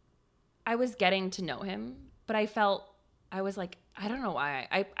I was getting to know him, but I was like, I don't know why.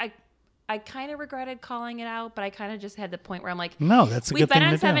 I kind of regretted calling it out, but I kind of just had the point where I'm like, No, that's a we've good thing been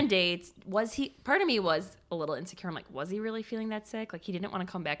to on 7 do. dates. Part of me was a little insecure. I'm like, was he really feeling that sick? Like he didn't want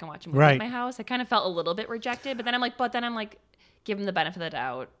to come back and watch a movie Right. at my house. I kind of felt a little bit rejected, but then I'm like, give him the benefit of the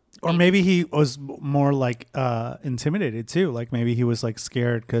doubt. Or maybe he was more like intimidated too. Like maybe he was like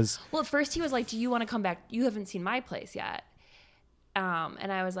scared because Well, at first he was like, do you want to come back? You haven't seen my place yet.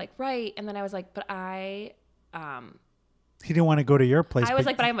 And I was like, right. And then I was like, but he didn't want to go to your place. I was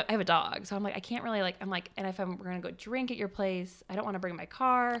like, but I have a dog. So I'm like, I can't really like, I'm like, and if we're going to go drink at your place, I don't want to bring my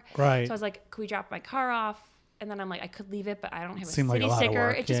car. Right. So I was like, could we drop my car off? And then I'm like, I could leave it, but I don't have a Seemed like city a lot of sticker.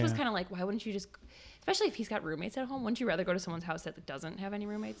 work, It just was yeah. kind of like, why wouldn't you just, especially if he's got roommates at home, wouldn't you rather go to someone's house that doesn't have any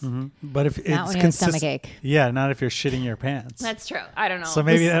roommates? But if not it's when you have consist- stomach ache. Yeah, not if you're shitting your pants. That's true. I don't know. So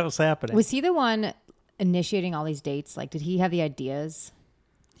maybe that was happening. Was he the one initiating all these dates? Like, did he have the ideas?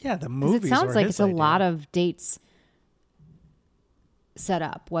 Yeah, the 'Cause movies. it sounds were like his it's a idea. lot of dates set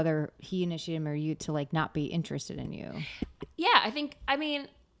up, whether he initiated him or you, to like not be interested in you. Yeah, I think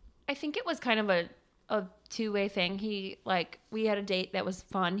it was kind of a two-way thing. We had a date that was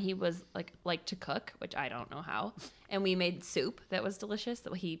fun. He was like to cook, which I don't know how. And we made soup that was delicious.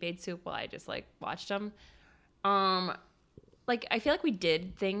 He made soup while I just like watched him. I feel like we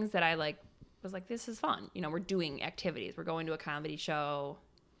did things that I was like, this is fun. You know, we're doing activities. We're going to a comedy show.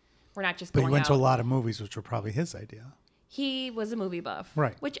 We're not just But going he went out. to a lot of movies, which were probably his idea. He was a movie buff.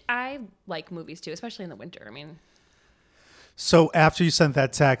 Right. Which I like movies too, especially in the winter. I mean, So after you sent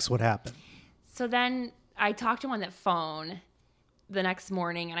that text, what happened? so then I talked to him on that phone, the next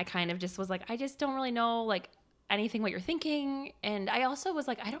morning and I kind of just was like, I just don't really know like anything what you're thinking. And I also was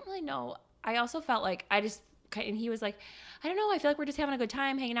like, I don't really know. I also felt like and he was like, I don't know. I feel like we're just having a good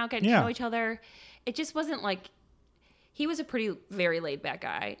time, hanging out, getting to know each other. It just wasn't like, he was a very laid back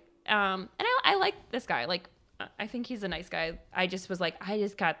guy. And I like this guy. Like, I think he's a nice guy. I just was like, I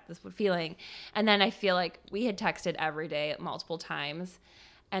just got this feeling. And then I feel like we had texted every day multiple times.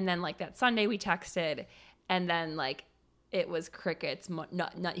 And then like that Sunday we texted and then like it was crickets.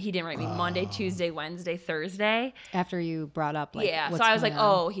 He didn't write me Monday, Tuesday, Wednesday, Thursday. After you brought up like, so I was like,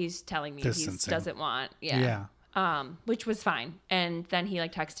 oh, he's telling me Distancing. he doesn't want. Which was fine. And then he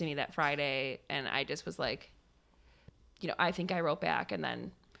like texted me that Friday and I just was like, you know, I think I wrote back and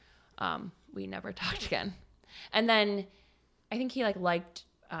then we never talked again. And then I think he like liked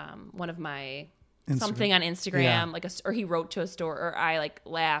one of my something on Instagram, like or he wrote to a store, or I like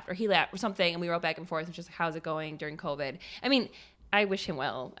laughed, or he laughed or something, and we wrote back and forth. It was just like, how's it going during COVID? I mean, I wish him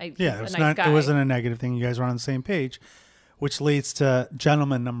well. He's a nice guy. It wasn't a negative thing. You guys were on the same page, which leads to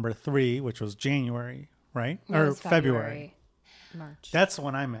gentleman number 3, which was January, right? No, or February. March. That's the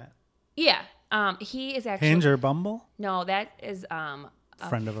one I met. Yeah. He is actually Hinge or Bumble? No, that is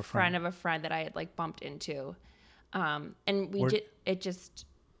Friend of a friend. Friend of a friend that I had like bumped into. And we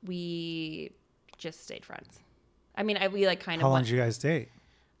just stayed friends. I mean, we like kind of. How long did you guys date?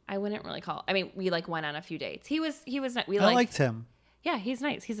 I wouldn't really call. I mean, we like went on a few dates. He was. I liked him. Yeah, he's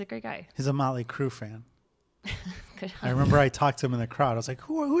nice. He's a great guy. He's a Motley Crue fan. Good. I remember I talked to him in the crowd. I was like,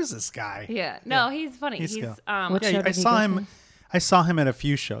 "Who is this guy?" Yeah. No, he's funny. He's What show did he go to? I saw him at a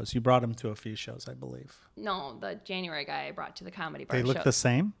few shows. You brought him to a few shows, I believe. No, the January guy I brought to the comedy bar. They look the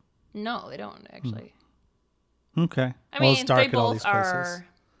same? No, they don't actually. Okay. I mean, it's dark they at all both these places.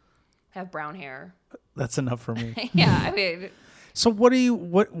 have brown hair. That's enough for me. Yeah, I mean. So what do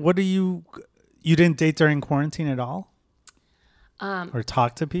you didn't date during quarantine at all? Or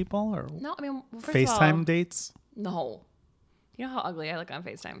talk to people or No, I mean, well, first FaceTime of all, dates? No. You know how ugly I look on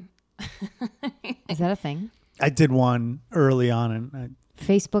FaceTime? Is that a thing? I did one early on and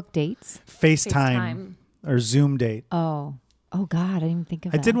Facebook dates? FaceTime or Zoom date. Oh God, I didn't even think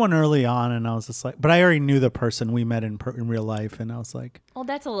of that. I did one early on and I was just like, but I already knew the person we met in real life and I was like, well,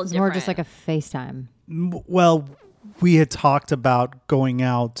 that's a little It's different. more just like a FaceTime. well, we had talked about going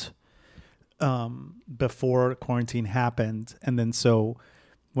out before quarantine happened. And then so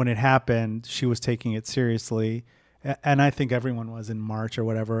when it happened, she was taking it seriously. And I think everyone was in March or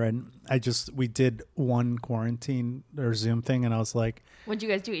whatever. And we did one quarantine or Zoom thing. And I was like, what'd you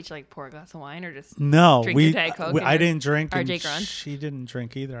guys do? Each like pour a glass of wine or just no, drink your Diet Coke I didn't drink. And RJ Grunts? she didn't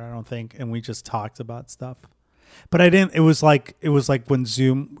drink either, I don't think. And we just talked about stuff. But I didn't, it was like when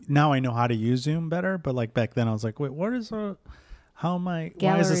Zoom, now I know how to use Zoom better. But like back then I was like, wait, why is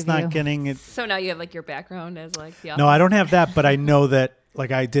this not getting it? So now you have like your background as like the office. No, I don't have that, but I know that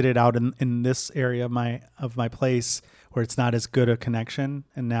like I did it out in this area of my place where it's not as good a connection,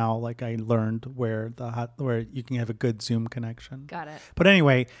 and now like I learned where you can have a good Zoom connection. Got it. But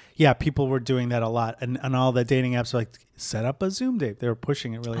anyway, yeah, people were doing that a lot, and all the dating apps were like, set up a Zoom date. They were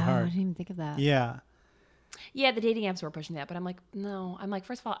pushing it really hard. I didn't even think of that. Yeah. Yeah, the dating apps were pushing that, but I'm like, no. I'm like,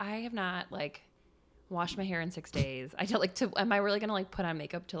 first of all, I have not like washed my hair in 6 days. I don't like to. Am I really gonna like put on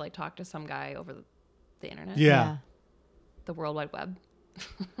makeup to like talk to some guy over the internet? Yeah. The World Wide Web.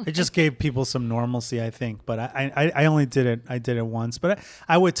 It just gave people some normalcy, I think. But I only did it. I did it once. But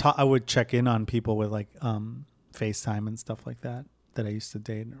I would check in on people with like FaceTime and stuff like that I used to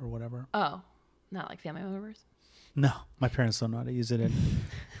date or whatever. Oh, not like family members? No, my parents don't know how to use it, and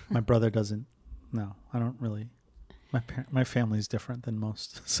my brother doesn't. No, I don't really. My family's different than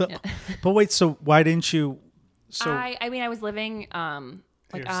most. So, yeah. But wait. So why didn't you? So I mean, I was living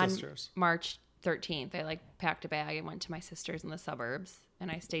like on sisters. March 13th. I like packed a bag and went to my sister's in the suburbs, and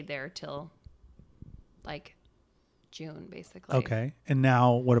I stayed there till like June, basically. Okay. And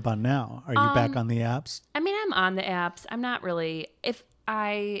now, what about now? Are you back on the apps? I mean, I'm on the apps. I'm not really.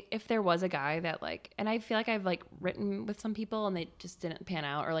 If there was a guy that like, and I feel like I've like written with some people and they just didn't pan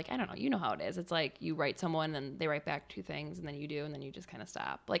out, or like, I don't know, you know how it is. It's like you write someone and they write back 2 things and then you do, and then you just kind of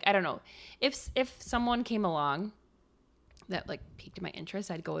stop. Like, I don't know. If someone came along that like piqued my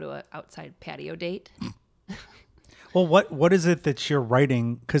interest, I'd go to an outside patio date. Well, what is it that you're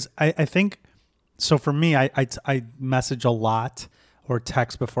writing? Because I think, so for me, I message a lot or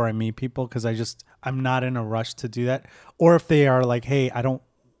text before I meet people because I'm not in a rush to do that. Or if they are like, hey, I don't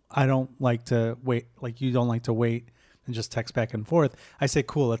like to wait, like you don't like to wait and just text back and forth, I say,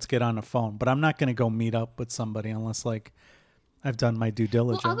 cool, let's get on the phone. But I'm not going to go meet up with somebody unless like I've done my due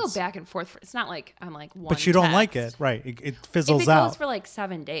diligence. Well, I'll go back and forth. It's not like I'm like one. But you don't like text. it, right? It If fizzles it out. goes for like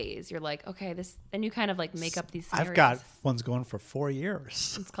 7 days, you're like, okay, this. Then you kind of like make up these scenarios. I've got ones going for 4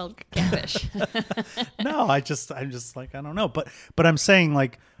 years. It's called catfish. No, I'm just like, I don't know. But I'm saying,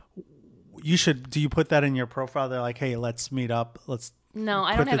 like, you should. Do you put that in your profile? They're like, hey, let's meet up. Let's. No,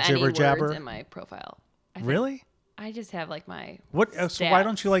 I put don't have the any words jibber-jabber? in my profile. I think Really? I just have like my What? So why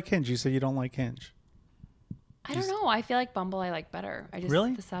don't stats. you like Hinge? You say you don't like Hinge. I don't know. I feel like Bumble I like better. I just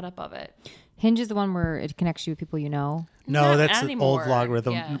Really? the setup of it. Hinge is the one where it connects you with people you know. No, Not that's an anymore. old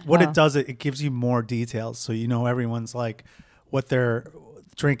logarithm. Yeah. What Oh. it does, it gives you more details, so you know everyone's like what their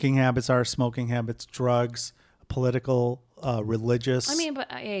drinking habits are, smoking habits, drugs, political, religious. I mean, but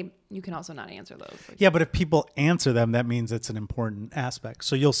you can also not answer those. Like, yeah, but if people answer them, that means it's an important aspect.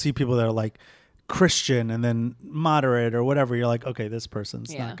 So you'll see people that are like Christian and then moderate or whatever. You're like, okay, this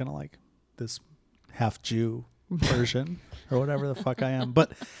person's Yeah. not gonna like this half Jew version or whatever the fuck I am.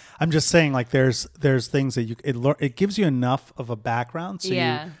 But I'm just saying, like, there's things that it gives you enough of a background, so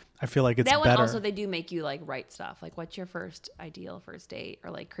Yeah. I feel like it's that one better. also they do make you like write stuff like what's your ideal first date or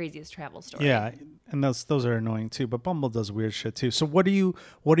like craziest travel story. Yeah, and those are annoying too. But Bumble does weird shit too. So what are you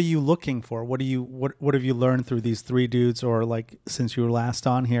looking for? What have you learned through these 3 dudes, or like since you were last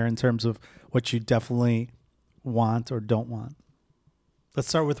on here, in terms of what you definitely want or don't want? Let's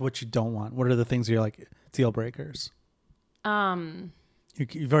start with what you don't want. What are the things you're like deal breakers?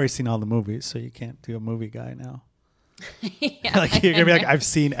 You've already seen all the movies, so you can't do a movie guy now. Yeah. Like you're gonna be like, I've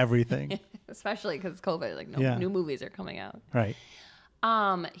seen everything. Especially because COVID, like Yeah. new movies are coming out. Right.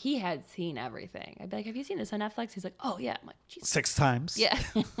 He had seen everything. I'd be like, have you seen this on Netflix? He's like, oh yeah. I'm like, Jesus. 6 times. Yeah.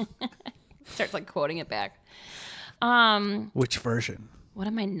 Starts like quoting it back. Which version? What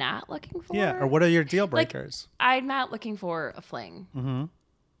am I not looking for? Yeah. Or what are your deal Like, breakers? I'm not looking for a fling. Mm-hmm.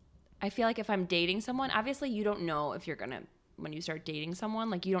 I feel like if I'm dating someone, obviously you don't know if you're gonna, when you start dating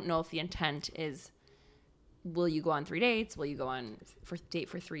someone, like you don't know if the intent is, will you go on 3 dates? Will you go on date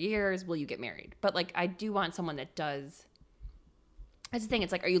for 3 years? Will you get married? But like, I do want someone that does. That's the thing.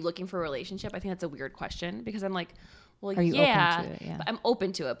 It's like, are you looking for a relationship? I think that's a weird question because I'm like, well, Are you yeah, open to it? Yeah. but I'm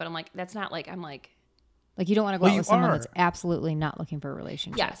open to it. But I'm like, that's not like, I'm like, Like you don't want to go Well, out you with someone are. that's absolutely not looking for a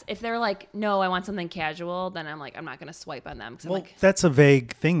relationship. yes. If they're like, no, I want something casual, then I'm like, I'm not going to swipe on them. Cause Well, I'm like, that's a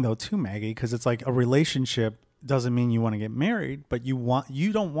vague thing though too, Maggie, because it's like a relationship doesn't mean you want to get married, but you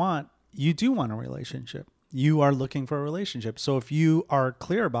do want a relationship. You are looking for a relationship. So if you are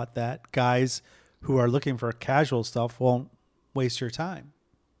clear about that, guys who are looking for casual stuff won't waste your time.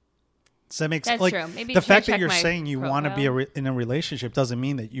 Does that make sense? That's Like, true. Maybe the should I fact that check you're my saying you want to be profile? in a relationship doesn't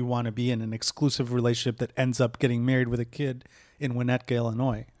mean that you want to be in an exclusive relationship that ends up getting married with a kid in Winnetka,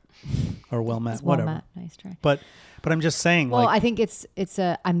 Illinois, or Wilmette, It's well whatever. met. Nice try. But I'm just saying, Well, like, I think it's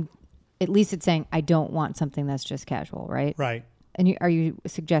I'm at least it's saying I don't want something that's just casual, right? right. And are you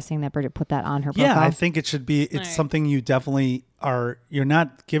suggesting that Bridget put that on her profile? Yeah, I think it should be. It's Right. something you definitely are. You're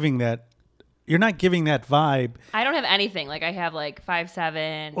not giving that vibe. I don't have anything. Like I have like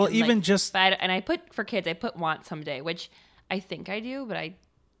 5'7". Well, and, even like, just- and I put for kids. I put want someday, which I think I do, but I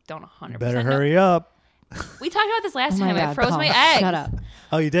don't 100%. Better know. hurry up. We talked about this last Oh my time. I God, froze Paul, my eggs. Shut up.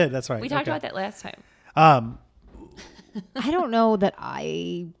 Oh, you did. That's right. We talked Okay. about that last time. I don't know that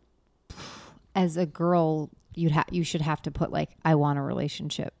as a girl, you should have to put like I want a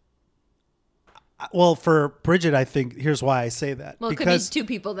relationship. Well, for Bridget, I think here's why I say that. Well, it because could be 2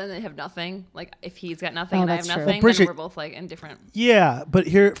 people, then they have nothing. Like if he's got nothing Oh, and I have that's true. nothing, Well, Bridget- then we're both like indifferent. yeah, but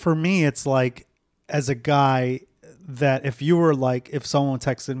here for me, it's like as a guy that if you were like if someone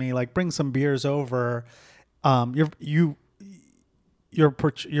texted me like bring some beers over,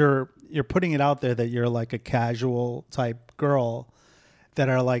 you're putting it out there that you're like a casual type girl that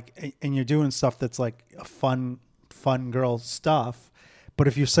are like, and you're doing stuff that's like a fun girl stuff. But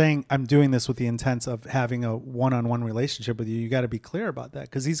if you're saying I'm doing this with the intent of having a one-on-one relationship with you, you got to be clear about that.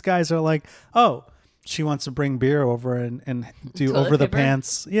 Because these guys are like, oh, she wants to bring beer over and do Toilet over the paper?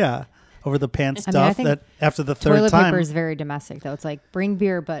 pants. Yeah. Over the pants I mean, I stuff think that after the third Toilet time. paper is very domestic, though. It's like bring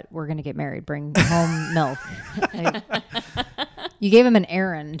beer, but we're gonna get married. Bring home milk. Like, you gave him an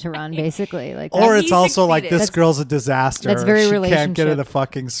errand to run, basically. Like, Or He it's also like succeeded. this girl's a disaster. that's very she can't get to relationship. the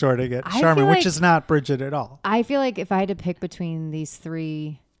fucking store to get I Charmin, feel which like- is not Bridget at all. I feel like if I had to pick between these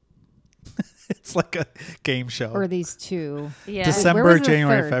 3 It's like a game show. or these 2, Yeah. Where December, was the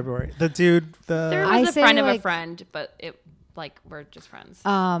January, third? February. The dude, There I was a say, friend of a like- friend, but it like we're just friends.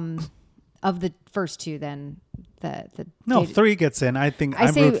 of the first 2, then the no, dated- 3 gets in. I think I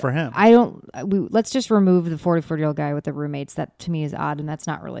I'm say root for him. I don't. Let's just remove the 44-year-old guy with the roommates. That to me is odd, and that's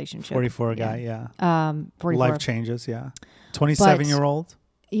not relationship. 44 guy, yeah. 44. Life changes, yeah. 27-year-old.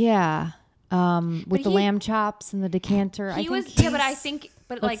 Yeah. With the lamb chops and the decanter. He was, but I think,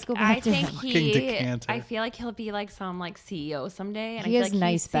 but Let's like, go back I to think him. Fucking decanter. I feel like he'll be like some like CEO someday. And He I feel has like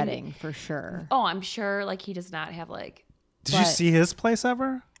nice seemed- bedding for sure. Oh, I'm sure. Like he does not have like, Did you see his place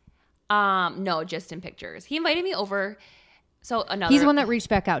ever? no, just in pictures. He invited me over. So another. He's the one that reached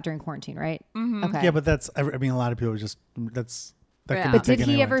back out during quarantine, right? Mm-hmm. Okay. Yeah, but I mean, a lot of people just that Yeah. could be But did taken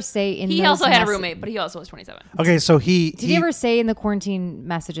he anyway. ever say in He those also had a mess- roommate, but he also was 27. Okay, so Did he ever say in the quarantine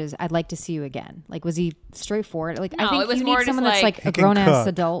messages, "I'd like to see you again"? Like, was he straightforward? Like, No, I think it was you more need just someone that's like- like He a can grown ass cook.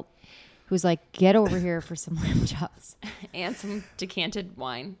 adult who's like, "Get over here for some lamb chops." And some decanted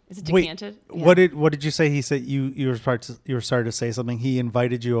wine. Is it Wait, decanted? what did you say? He said you were starting to say something. He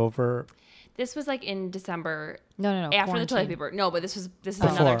invited you over This was like in December. No. After the toilet quarantine. paper. No, but this is before.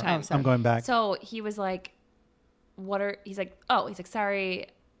 another time. sorry. I'm going back. So he was like, he's like, sorry,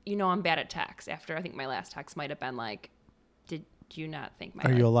 I'm bad at text. After I think my last text might have been like, did you not think my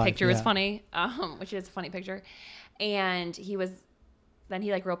Are you alive? picture was Yeah. funny? Which is a funny picture. And then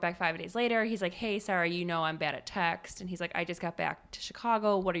he like wrote back 5 days later. He's like, hey, sorry, I'm bad at text. And he's like, I just got back to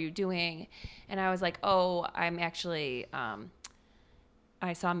Chicago. What are you doing? And I was like, oh, I'm actually,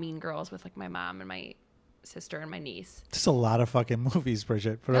 I saw Mean Girls with like my mom and my sister and my niece. Just a lot of fucking movies,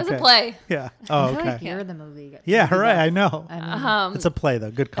 Bridget. But It was okay. a play. Yeah. I Oh, feel okay. like you're the movie. Yeah, movie hooray! buff. I know. I mean, It's a play though.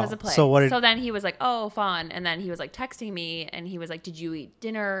 Good It call. was a play. So what? So then he was like, "Oh, fun!" And then he was like texting me, and he was like, "Did you eat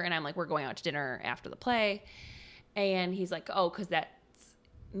dinner?" And I'm like, "We're going out to dinner after the play." And he's like, "Oh, because that's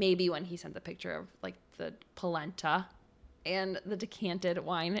maybe when he sent the picture of like the polenta and the decanted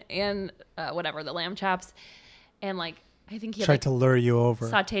wine and whatever the lamb chops, and like I think he had, tried like, to lure you over.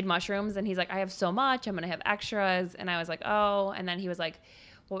 sauteed mushrooms, and he's like, I have so much, I'm gonna have extras. And I was like, oh. And then he was like,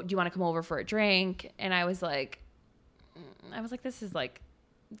 well, do you want to come over for a drink? And I was like, this is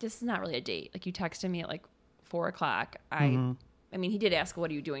not really a date. Like, you texted me at like 4:00. I mean, he did ask,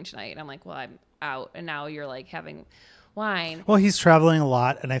 what are you doing tonight? And I'm like, well, I'm out. And now you're like having wine. Well, he's traveling a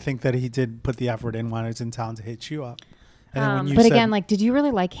lot, and I think that he did put the effort in when he was in town to hit you up. And then when you but said, again, like, did you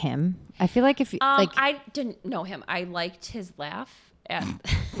really like him? I feel like if like I didn't know him. I liked his laugh at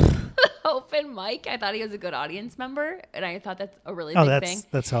open mic. I thought he was a good audience member, and I thought that's a really big thing.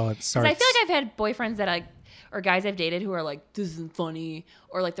 that's how it Because starts. I feel like I've had boyfriends that or guys I've dated who are like, this isn't funny,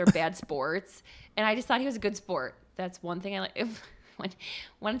 or like they're bad sports. And I just thought he was a good sport. That's one thing I like.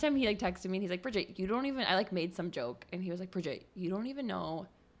 One time he like texted me and he's like, Bridget, I like made some joke. And he was like, Bridget, you don't even know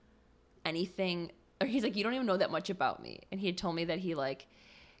anything. Or he's like, you don't even know that much about me. And he had told me that he like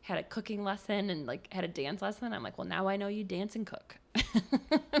had a cooking lesson and like had a dance lesson. I'm like, well, now I know you dance and cook. I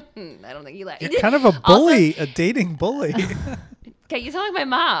don't think you like. You're kind of a bully, a dating bully. Okay, you sound like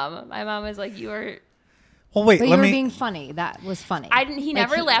my mom. My mom is like, you are. Well, wait. but you Let were me. being funny. That was funny. He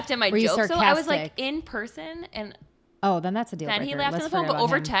never laughed at my were you jokes. So I was like sarcastic? in person, and Oh, then that's a deal then breaker. he laughed on Let's the phone. forget But about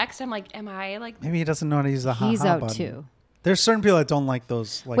over him. text, I'm like, am I like? Maybe he doesn't know how to use the He's ha-ha out button. too. There's certain people that don't like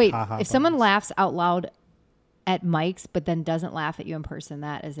those. Like, Wait, ha-ha if someone buttons. laughs out loud at mics, but then doesn't laugh at you in person,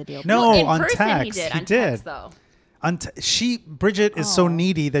 that is a deal breaker. No, Well, in on person text. he did. He On did. text though. Bridget is so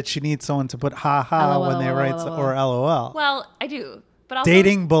needy that she needs someone to put ha ha LOL, when they write or LOL. Well, I do, but also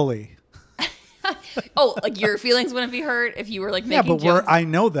Dating bully. Oh, like your feelings wouldn't be hurt if you were like Yeah, making but jokes. I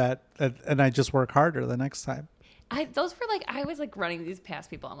know that, and I just work harder the next time. Those were like I was like running these past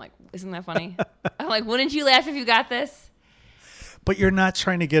people. I'm like, isn't that funny? I'm like, wouldn't you laugh if you got this? But you're not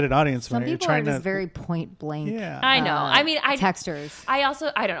trying to get an audience. Some You're people trying are just to. very point blank. Yeah. I know. I mean, texters. I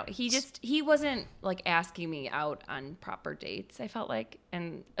don't know. He wasn't like asking me out on proper dates. I felt like,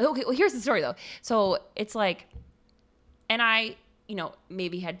 and okay, well, here's the story though. So it's like, and I,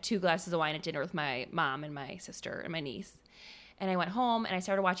 maybe had 2 glasses of wine at dinner with my mom and my sister and my niece. And I went home and I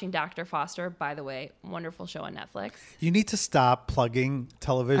started watching Dr. Foster, by the way, wonderful show on Netflix. You need to stop plugging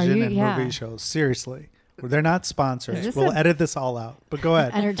television and Yeah. movie shows. Seriously. They're not sponsors. this We'll a- edit this all out. But go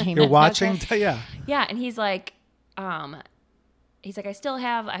ahead. Entertainment You're watching. podcast? Yeah. Yeah, and he's like, I've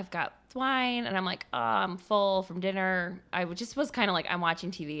got wine, and I'm like, oh, I'm full from dinner. I just was kind of like, I'm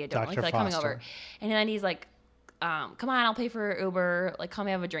watching TV. I don't really Dr. feel like coming Foster. over. And then he's like, come on, I'll pay for Uber. Like, come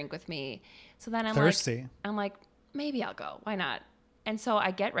have a drink with me. So then Thirsty. I'm like, maybe I'll go. Why not? And so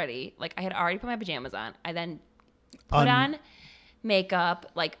I get ready. Like, I had already put my pajamas on. I then put on makeup,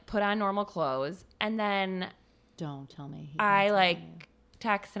 like put on normal clothes, and then Don't tell me. I like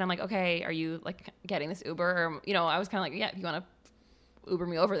text and I'm like, okay, are you like getting this Uber? Or, I was kind of like, yeah, if you want to Uber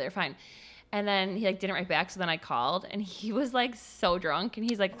me over there, fine. And then he like didn't write back. So then I called and he was like so drunk. And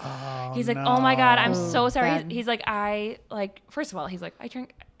he's like, oh my God, I'm so sorry. bad. He's like, first of all, he's like, I feel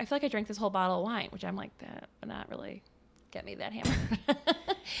like I drank this whole bottle of wine, which I'm like, that, but not really. get me that hammer.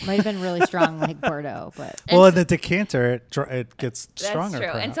 Might have been really strong, like Bordeaux, but Well, in the decanter, it gets stronger.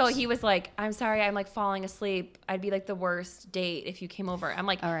 That's true. And so perhaps. he was like, I'm sorry, I'm like falling asleep. I'd be like the worst date if you came over. I'm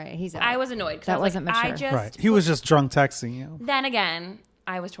like, all right, he's out. I was annoyed because That I was wasn't like, I mature. just. Right. He was just drunk texting you. Then again,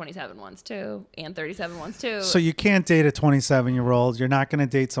 I was 27 once too, and 37 once too. So you can't date a 27-year-old. You're not going to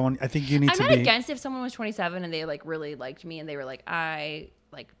date someone. I think you need I'm to not be. against if someone was 27 and they like really liked me and they were like, I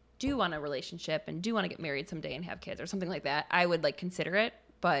like do want a relationship and do want to get married someday and have kids or something like that. I would like consider it.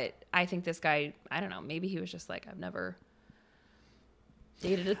 But I think this guy, I don't know, maybe he was just like, I've never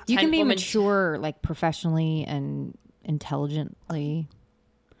dated a 10 You can be woman. mature, like professionally and intelligently.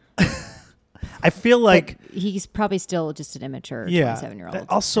 I feel like But he's probably still just an immature 27-year-old.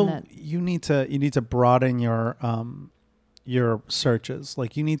 Also, you need to broaden your searches.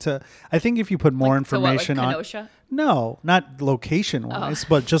 Like you need to. I think if you put more Like, so what, like information on. Kenosha? No, not location wise,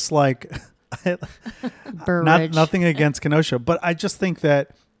 but just like. Burridge. Nothing against Kenosha, but I just think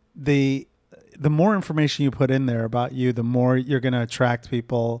that the more information you put in there about you, the more you're going to attract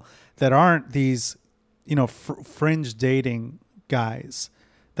people that aren't these, fringe dating guys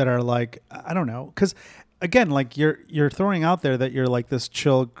that are like, I don't know, because again, like you're throwing out there that you're like this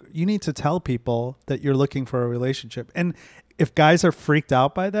chill. You need to tell people that you're looking for a relationship, and if guys are freaked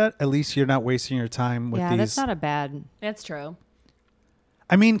out by that, at least you're not wasting your time with these. That's not a bad. That's true.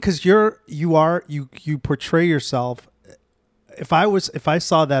 I mean, because you portray yourself. If I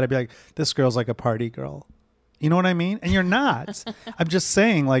saw that, I'd be like, this girl's like a party girl. You know what I mean? And you're not. I'm just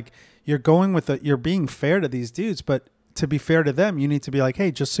saying, like, you're going with you're being fair to these dudes, but to be fair to them, you need to be like,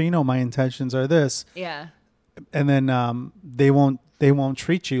 hey, just so you know, my intentions are this. Yeah. And then they won't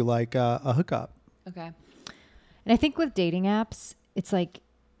treat you like a hookup. Okay. And I think with dating apps, it's like,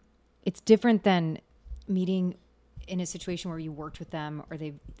 it's different than meeting in a situation where you worked with them or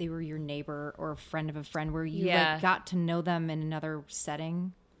they were your neighbor or a friend of a friend where you like got to know them in another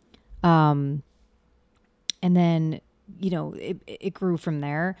setting. And then, it grew from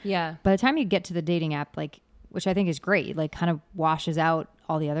there. Yeah. By the time you get to the dating app, like, which I think is great, like kind of washes out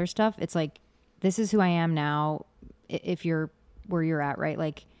all the other stuff. It's like, this is who I am now. If you're where you're at, right?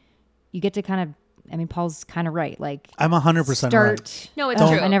 Like you get to kind of, Paul's kind of right. Like I'm 100% right. No, it's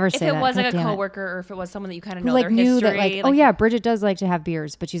true. I never if say it that. was like God a damn it. coworker or if it was someone that you kind of Who know like their knew history. that like, oh yeah, Bridget does like to have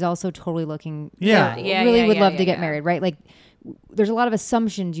beers, but she's also totally looking. Yeah. Really would love to get married, right? Like there's a lot of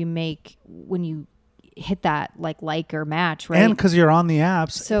assumptions you make when you hit that like or match, right? And because you're on the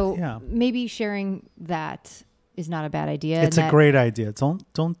apps. So maybe sharing that is not a bad idea. It's a great idea. Don't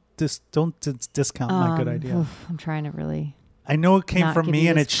discount my good idea. I'm trying to really. I know it came not from give me you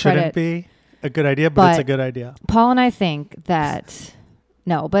and this it shouldn't credit. be a good idea, but it's a good idea. Paul and I think that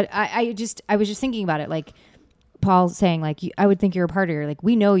no, but I was just thinking about it. Like Paul saying like, I would think you're a partier. Like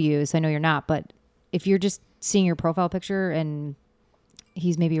we know you, so I know you're not. But if you're just seeing your profile picture and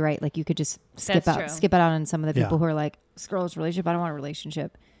he's maybe right, like you could just skip it out on some of the people who are like, scroll this relationship. I don't want a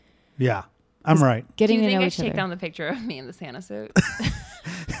relationship. Yeah, I'm right. Getting Do you to think know I each should take other. down the picture of me in the Santa suit?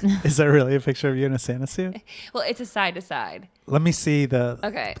 Is that really a picture of you in a Santa suit? Well, it's a side to side. Let me see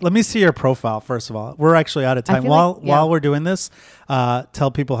Okay. Let me see your profile first of all. We're actually out of time. While we're doing this, tell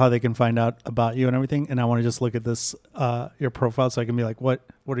people how they can find out about you and everything. And I want to just look at this your profile so I can be like, what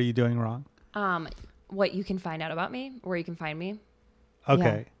are you doing wrong? What you can find out about me, where you can find me.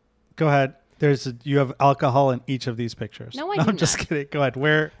 Okay, go ahead. You have alcohol in each of these pictures. No, I'm just kidding. Go ahead.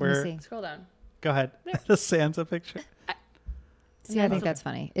 Where? see. Scroll down. Go ahead. The Santa picture. See, I think that's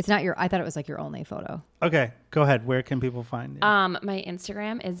funny. It's not I thought it was like your only photo. Okay, go ahead. Where can people find you? My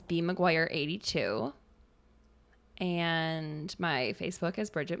Instagram is bmcguire82, and my Facebook is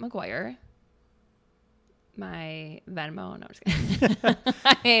Bridget McGuire. My Venmo, no, I'm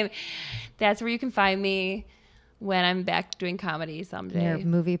just kidding. That's where you can find me when I'm back doing comedy someday. Your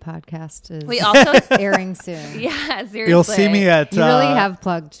movie podcast is We also airing soon. Yeah, seriously. You'll see me at. You really have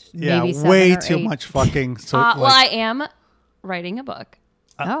plugged maybe 7 way or too 8. much fucking. So well, I am writing a book.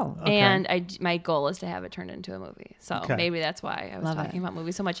 Okay. And my goal is to have it turned into a movie. So maybe that's why I was Love talking it. about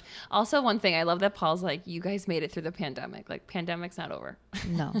movies so much. Also, one thing I love that Paul's like, you guys made it through the pandemic. Like, pandemic's not over.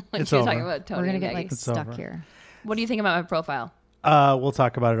 No. Like It's she was over. talking about Tony We're going to and get Maggie. like It's stuck over. here. What do you think about my profile? We'll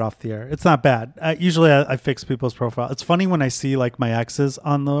talk about it off the air. It's not bad. Usually I fix people's profile. It's funny when I see like my exes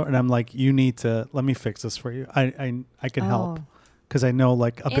on there and I'm like, you need to let me fix this for you. I can help because I know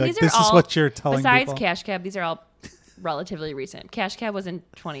like I'll be And like, these are this is all- what you're telling Besides people. Cash Cab, these are all relatively recent. Cash Cab was in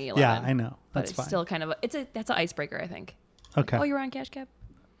 2011. Yeah, I know. But That's it's fine. still kind of that's an icebreaker, I think. Okay. Oh, you were on Cash Cab?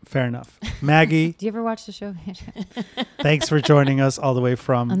 Fair enough. Maggie, Do you ever watch the show? thanks for joining us all the way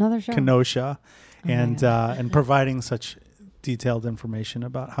from Another show. Kenosha my and providing such detailed information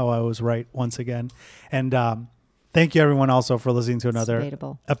about how I was right once again. And Thank you, everyone, also for listening to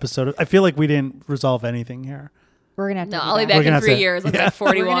another episode. I feel like we didn't resolve anything here. We're gonna have to. No, I'll be back in 3 years. I'll be like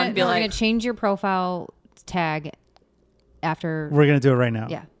 41. We're gonna change your profile tag after. We're gonna do it right now.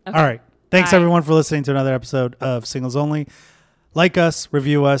 Yeah. Okay. All right. Thanks everyone for listening to another episode of Singles Only. Like us,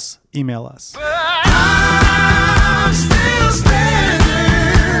 review us, email us.